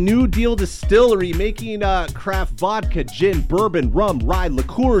by New Deal Distillery, making craft vodka, gin, bourbon, rum, rye,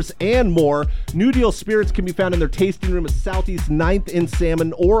 liqueurs, and more. New Deal spirits can be found in their tasting room at Southeast 9th and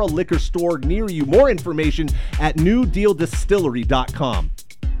Salmon or a liquor store near you. More information at newdealdistillery.com.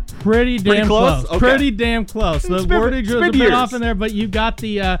 Pretty damn close. Okay. Pretty damn close. The wordage was a bit off in there, but you got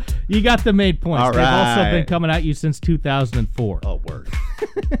the main points. All They've right. also been coming at you since 2004. Oh, word.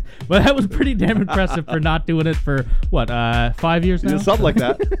 Well, that was pretty damn impressive for not doing it for, 5 years now? Yeah, something like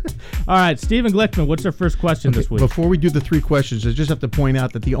that. All right, Stephen Glickman, what's our first question this week? Before we do the 3 questions, I just have to point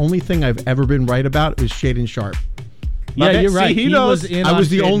out that the only thing I've ever been right about is Shaden Sharp. Yeah, you're right. See, he knows. I was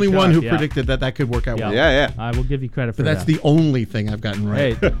the Shaden only one Sharp, who predicted that could work out well. Yeah. I will give you credit for But that. that's the only thing I've gotten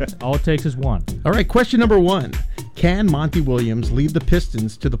right. Hey, all it takes is one. All right, question number 1. Can Monty Williams lead the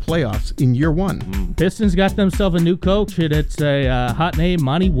Pistons to the playoffs in year 1? Pistons got themselves a new coach, and it's a hot name,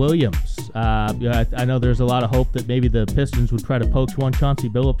 Monty Williams. I know there's a lot of hope that maybe the Pistons would try to poach one Chauncey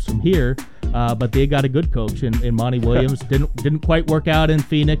Billups from here, but they got a good coach in Monty Williams. Didn't quite work out in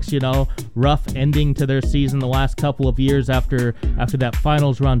Phoenix, rough ending to their season the last couple of years after that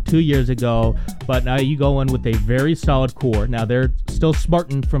finals run 2 years ago. But now you go in with a very solid core. Now they're still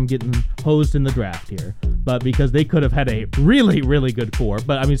smarting from getting hosed in the draft here, but because they could have had a really, really good core.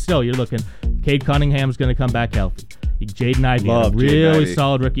 But I mean, still, you're looking. Cade Cunningham's going to come back healthy. Jaden Ivey had a really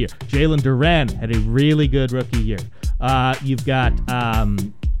solid rookie year. Jalen Duren had a really good rookie year. You've got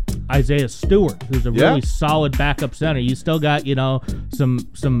Isaiah Stewart, who's a really solid backup center. You still got, some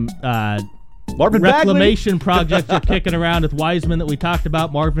Marvin reclamation projects are kicking around with Wiseman that we talked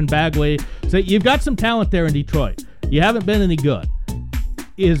about, Marvin Bagley. So you've got some talent there in Detroit. You haven't been any good.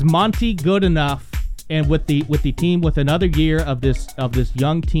 Is Monty good enough? And with the team, with another year of this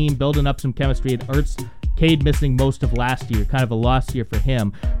young team building up some chemistry, it hurts Cade missing most of last year, kind of a lost year for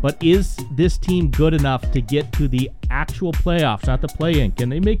him. But is this team good enough to get to the actual playoffs, not the play-in? Can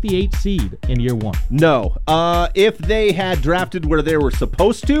they make the 8th seed in year 1? No. If they had drafted where they were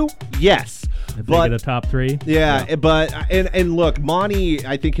supposed to, yes. If they get a top 3? Yeah. But and look, Monty,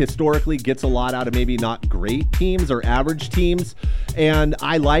 I think historically gets a lot out of maybe not great teams or average teams. And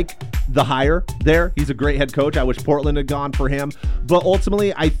I like the hire there. He's a great head coach. I wish Portland had gone for him. But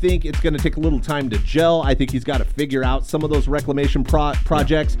ultimately, I think it's going to take a little time to gel. I think he's got to figure out some of those reclamation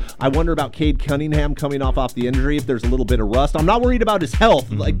projects. I wonder about Cade Cunningham coming off the injury, if there's a little bit of rust. I'm not worried about his health.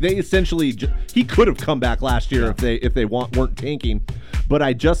 Mm-hmm. Like, they essentially, he could have come back last year if they weren't tanking. But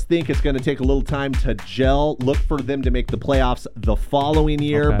I just think it's going to take a little time to gel. Look for them to make the playoffs the following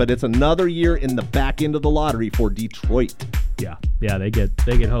year. Okay. But it's another year in the back end of the lottery for Detroit. Yeah, they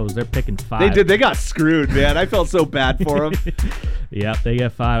get hosed. They're picking 5. They did. They got screwed, man. I felt so bad for them. Yep, they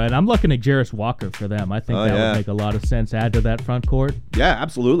get 5. And I'm looking at Jarris Walker for them. I think that would make a lot of sense. Add to that front court. Yeah,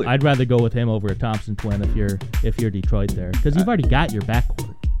 absolutely. I'd rather go with him over a Thompson twin if you're Detroit there, because you've already got your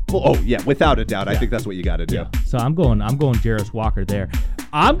backcourt. Well, yeah, without a doubt. I think that's what you got to do. Yeah. So I'm going Jarris Walker there.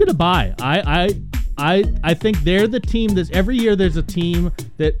 I'm gonna buy. I think they're the team. Every year there's a team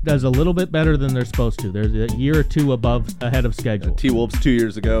that does a little bit better than they're supposed to. There's a year or two ahead of schedule. T-Wolves 2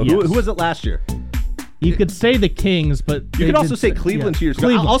 years ago. Yes. Who was it last year? You could say the Kings, but you could also say Cleveland 2 years ago.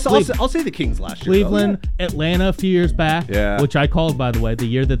 I'll say the Kings last year. Cleveland, Atlanta a few years back, which I called, by the way, the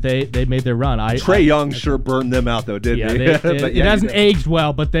year that they made their run. Trae Young sure burned them out, though, didn't he? It hasn't aged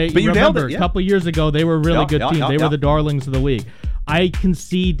well, but you remember a couple years ago they were a really good team. They were the darlings of the week. I can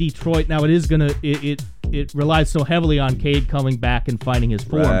see Detroit now. It relies so heavily on Cade coming back and finding his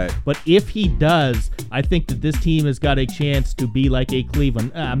form. Right. But if he does, I think that this team has got a chance to be like a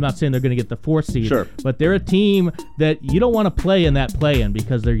Cleveland. I'm not saying they're going to get the 4th seed, but they're a team that you don't want to play in that play-in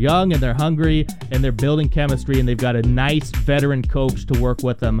because they're young and they're hungry and they're building chemistry and they've got a nice veteran coach to work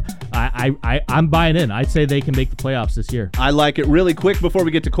with them. I'm buying in. I'd say they can make the playoffs this year. I like it. Really quick before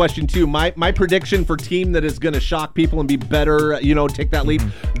we get to question 2, my prediction for team that is going to shock people and be better, take that leap.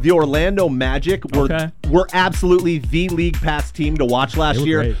 The Orlando Magic were absolutely the league pass team to watch last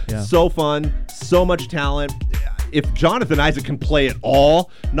year. Great, yeah. So fun, so much talent. If Jonathan Isaac can play at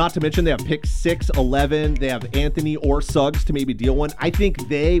all, not to mention they have pick 6, 11, they have Anthony or Suggs to maybe deal one, I think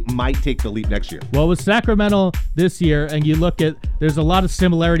they might take the leap next year. Well, with Sacramento this year, and you look at, there's a lot of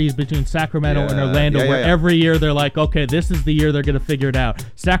similarities between Sacramento and Orlando, where every year they're like, okay, this is the year they're going to figure it out.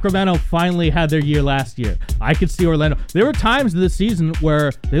 Sacramento finally had their year last year. I could see Orlando. There were times this season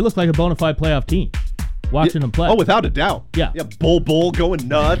where they looked like a bona fide playoff team. Watching him play. Oh, without a doubt. Yeah. Bull going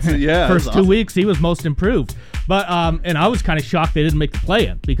nuts. Yeah. First 2 weeks, he was most improved. But and I was kind of shocked they didn't make the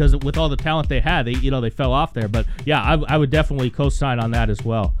play-in because with all the talent they had, they fell off there. But yeah, I would definitely co-sign on that as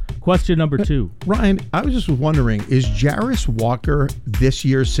well. Question number 2. Ryan, I was just wondering, is Jarris Walker this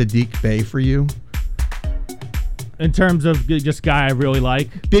year's Saddiq Bey for you? In terms of just guy I really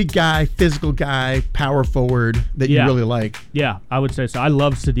like? Big guy, physical guy, power forward that you really like. Yeah, I would say so. I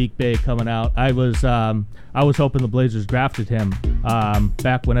love Saddiq Bey coming out. I was hoping the Blazers drafted him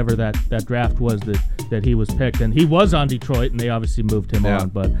back whenever that draft was that he was picked. And he was on Detroit, and they obviously moved him on.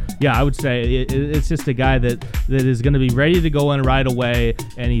 But, yeah, I would say it's just a guy that is going to be ready to go in right away,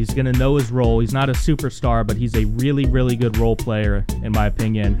 and he's going to know his role. He's not a superstar, but he's a really, really good role player, in my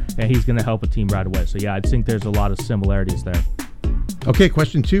opinion, and he's going to help a team right away. So, yeah, I think there's a lot of similarities there. Okay,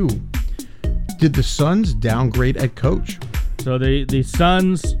 question 2. Did the Suns downgrade at coach? So the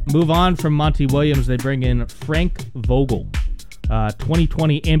Suns move on from Monty Williams. They bring in Frank Vogel,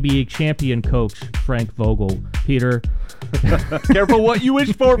 2020 NBA champion coach Frank Vogel. Peter. Careful what you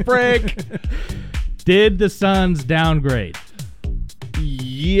wish for, Frank. Did the Suns downgrade?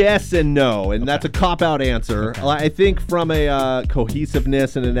 Yes and no, and that's a cop-out answer. Okay. I think from a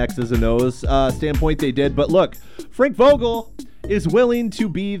cohesiveness and an X's and O's standpoint, they did. But look, Frank Vogel is willing to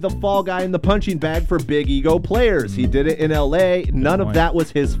be the fall guy in the punching bag for big ego players. He did it in LA. None of that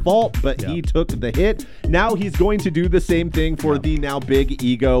was his fault, but he took the hit. Now he's going to do the same thing for the now big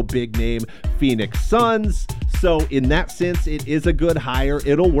ego, big name Phoenix Suns. So in that sense, it is a good hire.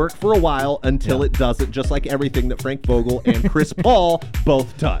 It'll work for a while until it doesn't, just like everything that Frank Vogel and Chris Paul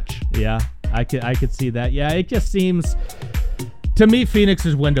both touch. Yeah, I could see that. Yeah, it just seems, to me,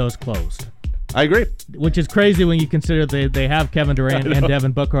 Phoenix's window is closed. I agree. Which is crazy when you consider they have Kevin Durant and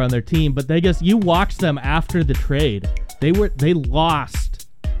Devin Booker on their team, but you watch them after the trade. They lost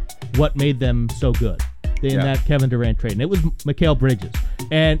what made them so good in that Kevin Durant trade, and it was Mikal Bridges.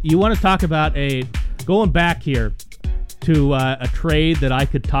 And you want to talk about going back here to a trade that I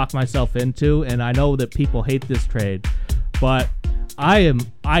could talk myself into, and I know that people hate this trade, but I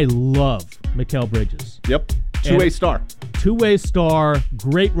love Mikal Bridges. Yep. Two-way star,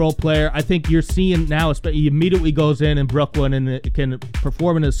 great role player. I think you're seeing now, he immediately goes in Brooklyn and can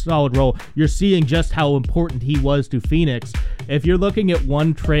perform in a solid role. You're seeing just how important he was to Phoenix. If you're looking at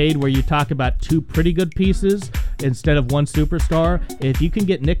one trade where you talk about two pretty good pieces instead of one superstar, if you can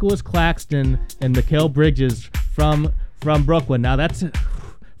get Nicholas Claxton and Mikal Bridges from Brooklyn, now that's,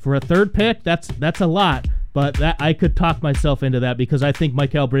 for a third pick, that's a lot. But that I could talk myself into that because I think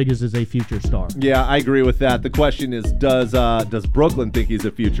Mikal Bridges is a future star. Yeah, I agree with that. The question is, does Brooklyn think he's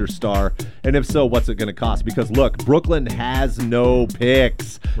a future star? And if so, what's it going to cost? Because look, Brooklyn has no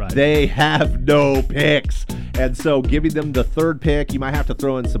picks. Right. They have no picks. And so giving them the third pick, you might have to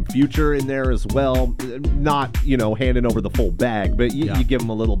throw in some future in there as well. Not, handing over the full bag, but you give them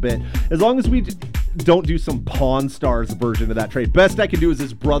a little bit. As long as don't do some Pawn Stars version of that trade. Best I can do is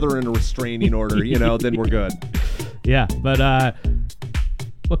his brother in a restraining order, then we're good. Yeah, but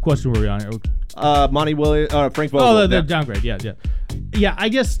what question were we on here? Monty Williams, Frank Vogel. Oh, the downgrade. Yeah. Yeah, I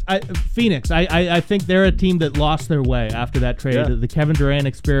guess Phoenix. I think they're a team that lost their way after that trade. Yeah. The Kevin Durant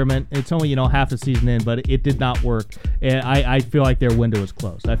experiment. It's only half a season in, but it did not work. And I feel like their window is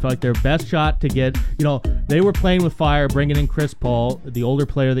closed. I feel like their best shot to get they were playing with fire, bringing in Chris Paul, the older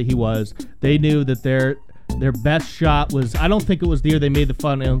player that he was. They knew that their best shot was, I don't think it was the year they made the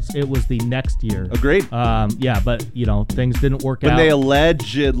finals, it was the next year. Agreed. But things didn't work out. When they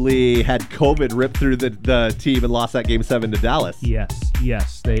allegedly had COVID rip through the team and lost that game 7 to Dallas.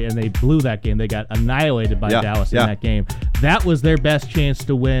 Yes. They blew that game. They got annihilated by Dallas in that game. That was their best chance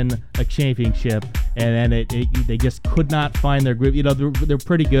to win a championship, and then they just could not find their group. They're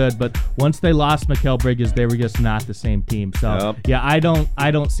pretty good, but once they lost Mikal Bridges, they were just not the same team. So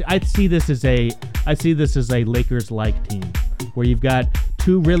I see this as a Lakers-like team where you've got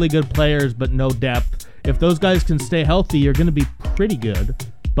two really good players but no depth. If those guys can stay healthy, you're going to be pretty good.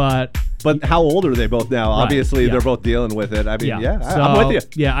 But how old are they both now? Right, obviously, they're both dealing with it. I mean, I'm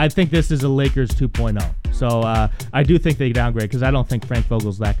with you. Yeah, I think this is a Lakers 2.0. So I do think they downgrade because I don't think Frank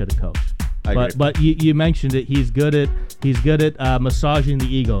Vogel's that good a coach. But you mentioned it. He's good at massaging the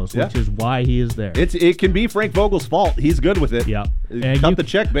egos, which is why he is there. It can be Frank Vogel's fault. He's good with it. Yeah, cut the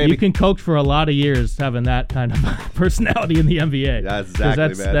check, baby. You can coach for a lot of years having that kind of personality in the NBA. That's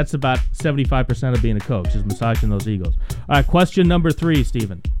exactly, man. That's about 75% of being a coach is massaging those egos. All right, question number 3,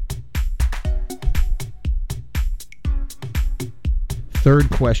 Stephen.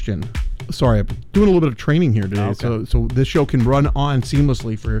 Third question. Sorry, I'm doing a little bit of training here today, okay. so this show can run on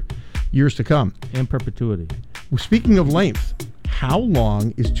seamlessly for years to come. In perpetuity. Speaking of length, how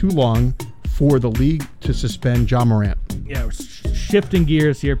long is too long for the league to suspend Ja Morant? Yeah, we're shifting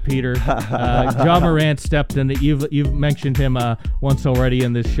gears here, Peter. Ja Morant stepped in. You've mentioned him once already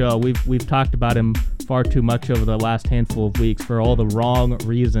in this show. We've talked about him far too much over the last handful of weeks for all the wrong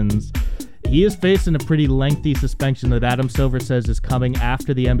reasons. He is facing a pretty lengthy suspension that Adam Silver says is coming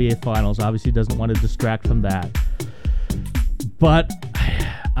after the NBA Finals. Obviously doesn't want to distract from that. But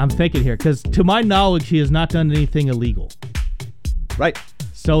I'm thinking here, because to my knowledge, he has not done anything illegal. Right.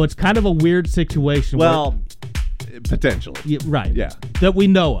 So it's kind of a weird situation. Well, potentially. Right. Yeah. That we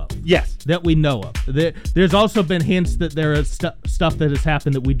know of. Yes. That we know of. There's also been hints that there is stuff that has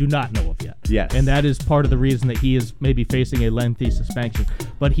happened that we do not know of yet. Yes. And that is part of the reason that he is maybe facing a lengthy suspension.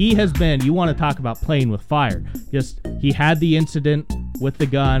 But he has been, you want to talk about playing with fire. He had the incident with the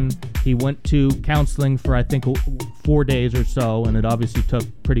gun. He went to counseling for, I think, 4 days or so, and it obviously took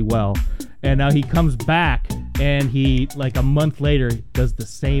pretty well. And now he comes back, and he, like a month later, does the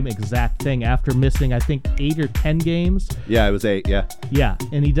same exact thing after missing, I think, 8 or 10 games. Yeah, it was 8, yeah. Yeah,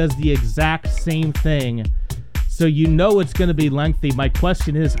 and he does the exact same thing. So it's going to be lengthy. My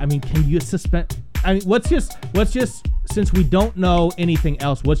question is, can you suspend? Let's just, since we don't know anything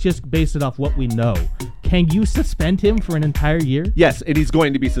else, let's just base it off what we know. Can you suspend him for an entire year? Yes, and he's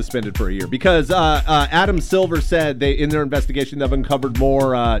going to be suspended for a year because Adam Silver said in their investigation they've uncovered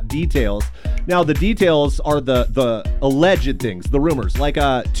more details. Now, the details are the alleged things, the rumors, like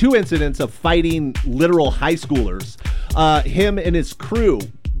 2 incidents of fighting literal high schoolers. Him and his crew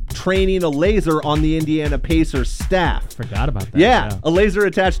training a laser on the Indiana Pacers staff. Forgot about that. Yeah, a laser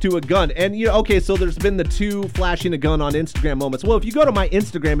attached to a gun. And, so there's been the 2 flashing a gun on Instagram moments. Well, if you go to my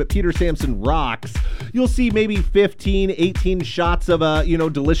Instagram at Peter Sampson Rocks, you'll see maybe 15, 18 shots of,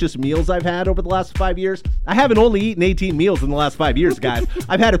 delicious meals I've had over the last 5 years. I haven't only eaten 18 meals in the last 5 years, guys.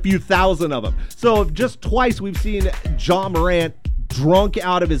 I've had a few thousand of them. So just twice we've seen Ja Morant drunk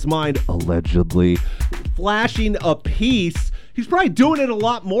out of his mind, allegedly, flashing a piece. He's probably doing it a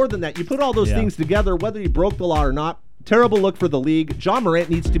lot more than that. You put all those things together, whether he broke the law or not, terrible look for the league. Ja Morant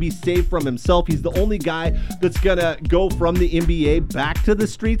needs to be saved from himself. He's the only guy that's going to go from the NBA back to the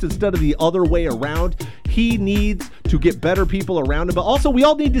streets instead of the other way around. He needs to get better people around him. But also, we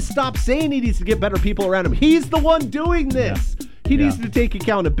all need to stop saying he needs to get better people around him. He's the one doing this. Yeah. He needs to take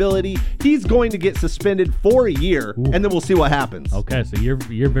accountability. He's going to get suspended for a year, and then we'll see what happens. Okay, so you're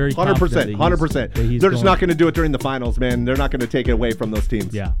very 100%. 100%. They're just not going to do it during the finals, man. They're not going to take it away from those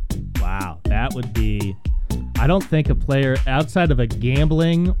teams. Yeah. Wow. That would be... I don't think a player, outside of a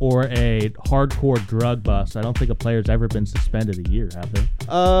gambling or a hardcore drug bust, I don't think a player's ever been suspended a year, have they?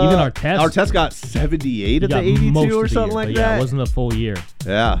 Even Artest got 78 of the 82 or something like that. Yeah, it wasn't a full year.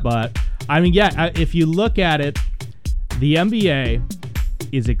 Yeah. But, if you look at it, the NBA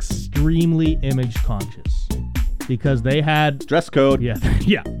is extremely image conscious. because they had dress code.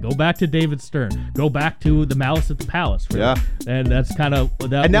 Yeah. Go back to David Stern. Go back to the Malice at the Palace. Really. Yeah. And that's kind of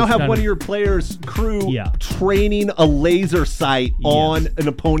that. And now have one of your players' crew training a laser sight on an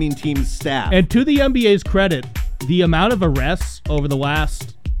opposing team's staff. And to the NBA's credit, the amount of arrests over the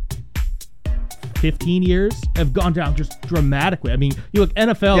last 15 years have gone down just dramatically. I mean, you look,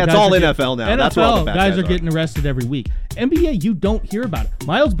 NFL. Yeah, it's all NFL now. That's where all the bad guys are getting arrested every week. NBA, you don't hear about it.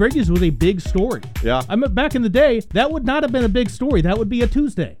 Miles Bridges was a big story. Yeah. I mean, back in the day, that would not have been a big story. That would be a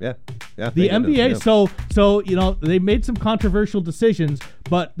Tuesday. Yeah. The NBA, so they made some controversial decisions,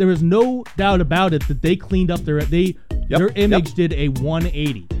 but there is no doubt about it that they cleaned up their image did a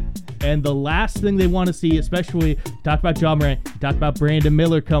 180. And the last thing they want to see, especially talk about John Morant, talk about Brandon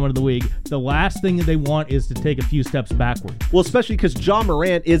Miller coming to the league, the last thing that they want is to take a few steps backward. Well, especially because John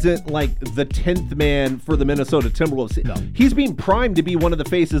Morant isn't like the 10th man for the Minnesota Timberwolves. No. He's being primed to be one of the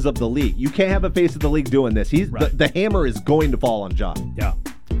faces of the league. You can't have a face of the league doing this. The hammer is going to fall on John. Yeah.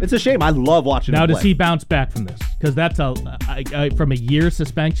 It's a shame. I love watching him play. Now, does he bounce back from this? Because that's from a year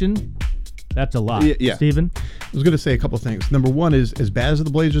suspension. That's a lot. Yeah. Steven? I was going to say a couple things. Number one is, as bad as the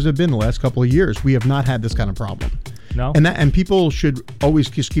Blazers have been the last couple of years, we have not had this kind of problem. No. And people should always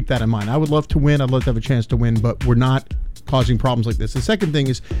just keep that in mind. I would love to win. I'd love to have a chance to win, but we're not causing problems like this. The second thing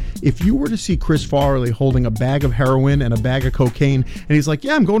is, if you were to see Chris Farley holding a bag of heroin and a bag of cocaine, and he's like,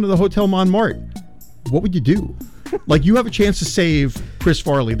 yeah, I'm going to the Hotel Montmartre, what would you do? Like, you have a chance to save Chris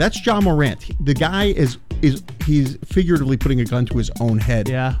Farley. That's John Morant. The guy he's figuratively putting a gun to his own head.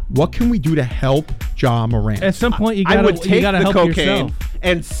 Yeah. What can we do to help John Morant? At some point, I would take the help cocaine yourself.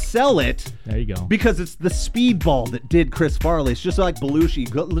 and sell it. There you go. Because it's the speedball that did Chris Farley. It's just like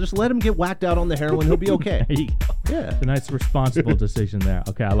Belushi. Just let him get whacked out on the heroin. He'll be okay. There you go. Yeah. A nice, responsible decision there.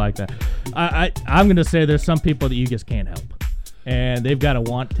 Okay, I like that. I'm going to say there's some people that you just can't help. And they've got to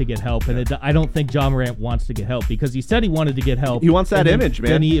want to get help. And I don't think John Morant wants to get help because he said he wanted to get help. He wants that image,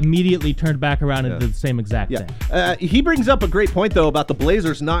 man. Then he immediately turned back around and did the same exact thing. He brings up a great point, though, about the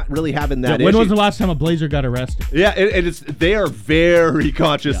Blazers not really having that issue. When was the last time a Blazer got arrested? Yeah, they are very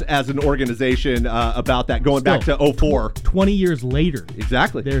conscious as an organization about that, going back to 2004. 20 years later.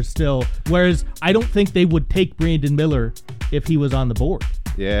 Exactly. They're still, whereas I don't think they would take Brandon Miller if he was on the board.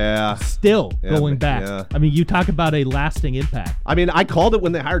 Yeah. Still going back. Yeah. I mean, you talk about a lasting impact. I mean, I called it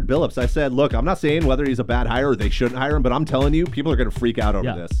when they hired Billups. I said, look, I'm not saying whether he's a bad hire or they shouldn't hire him, but I'm telling you, people are going to freak out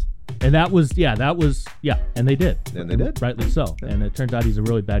over this. And that was, and they did. And they did. Rightly so. Yeah. And it turns out he's a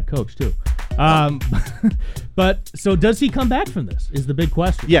really bad coach, too. But, so does he come back from this, is the big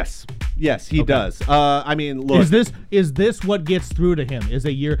question. Yes, he does. I mean, look. Is this what gets through to him? Is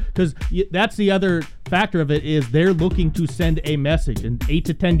a year? Because that's the other factor of it is they're looking to send a message, and 8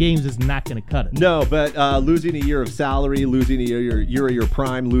 to 10 games is not going to cut it. No, but losing a year of salary, losing a year of your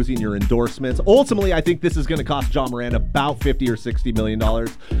prime, losing your endorsements. Ultimately, I think this is going to cost John Morant about $50 or $60 million.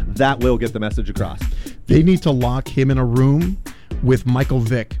 That will get the message across. They need to lock him in a room with Michael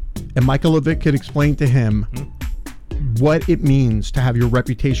Vick, and Michael Vick could explain to him what it means to have your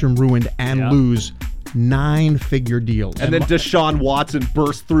reputation ruined and lose 9-figure deals. And then Deshaun Watson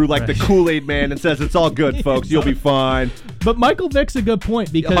bursts through like the Kool-Aid man and says, it's all good, folks. You'll be fine. But Michael Vick's a good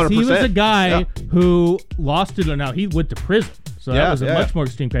point because 100%. He was a guy who lost it. Now, he went to prison, so that was a much more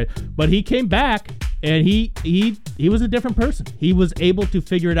extreme case. But he came back, and he was a different person. He was able to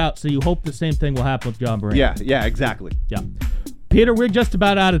figure it out, so you hope the same thing will happen with John Morant. Yeah, exactly. Yeah. Peter, we're just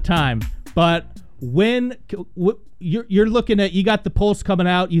about out of time, but when you're looking at, you got the Pulse coming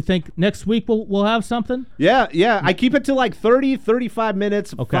out, you think next week we'll have something? Yeah. I keep it to like 30, 35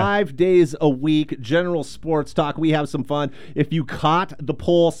 minutes, 5 days a week, general sports talk. We have some fun. If you caught the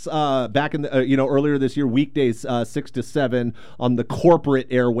Pulse back in the earlier this year, weekdays 6 to 7 on the corporate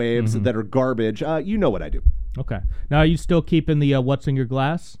airwaves that are garbage, you know what I do. Okay. Now, are you still keeping the What's in Your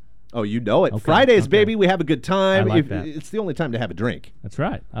Glass? Oh, you know it. Okay, Fridays, baby, we have a good time. I like that. It's the only time to have a drink. That's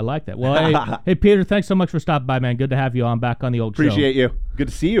right. I like that. Well, hey, Peter, thanks so much for stopping by, man. Good to have you on back on the old show. Appreciate you. Good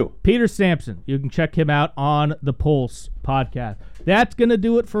to see you. Peter Sampson. You can check him out on the Pulse podcast. That's going to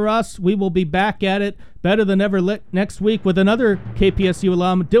do it for us. We will be back at it better than ever next week with another KPSU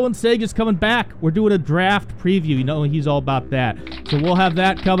alum. Dylan Sage is coming back. We're doing a draft preview. You know he's all about that. So we'll have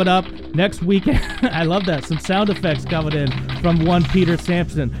that coming up next week. I love that. Some sound effects coming in from one Peter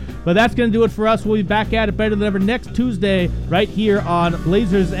Sampson. But that's going to do it for us. We'll be back at it better than ever next Tuesday right here on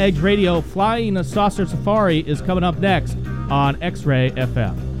Blazers Edge Radio. Flying a Saucer Safari is coming up next on X-Ray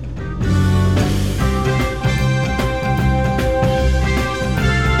FM.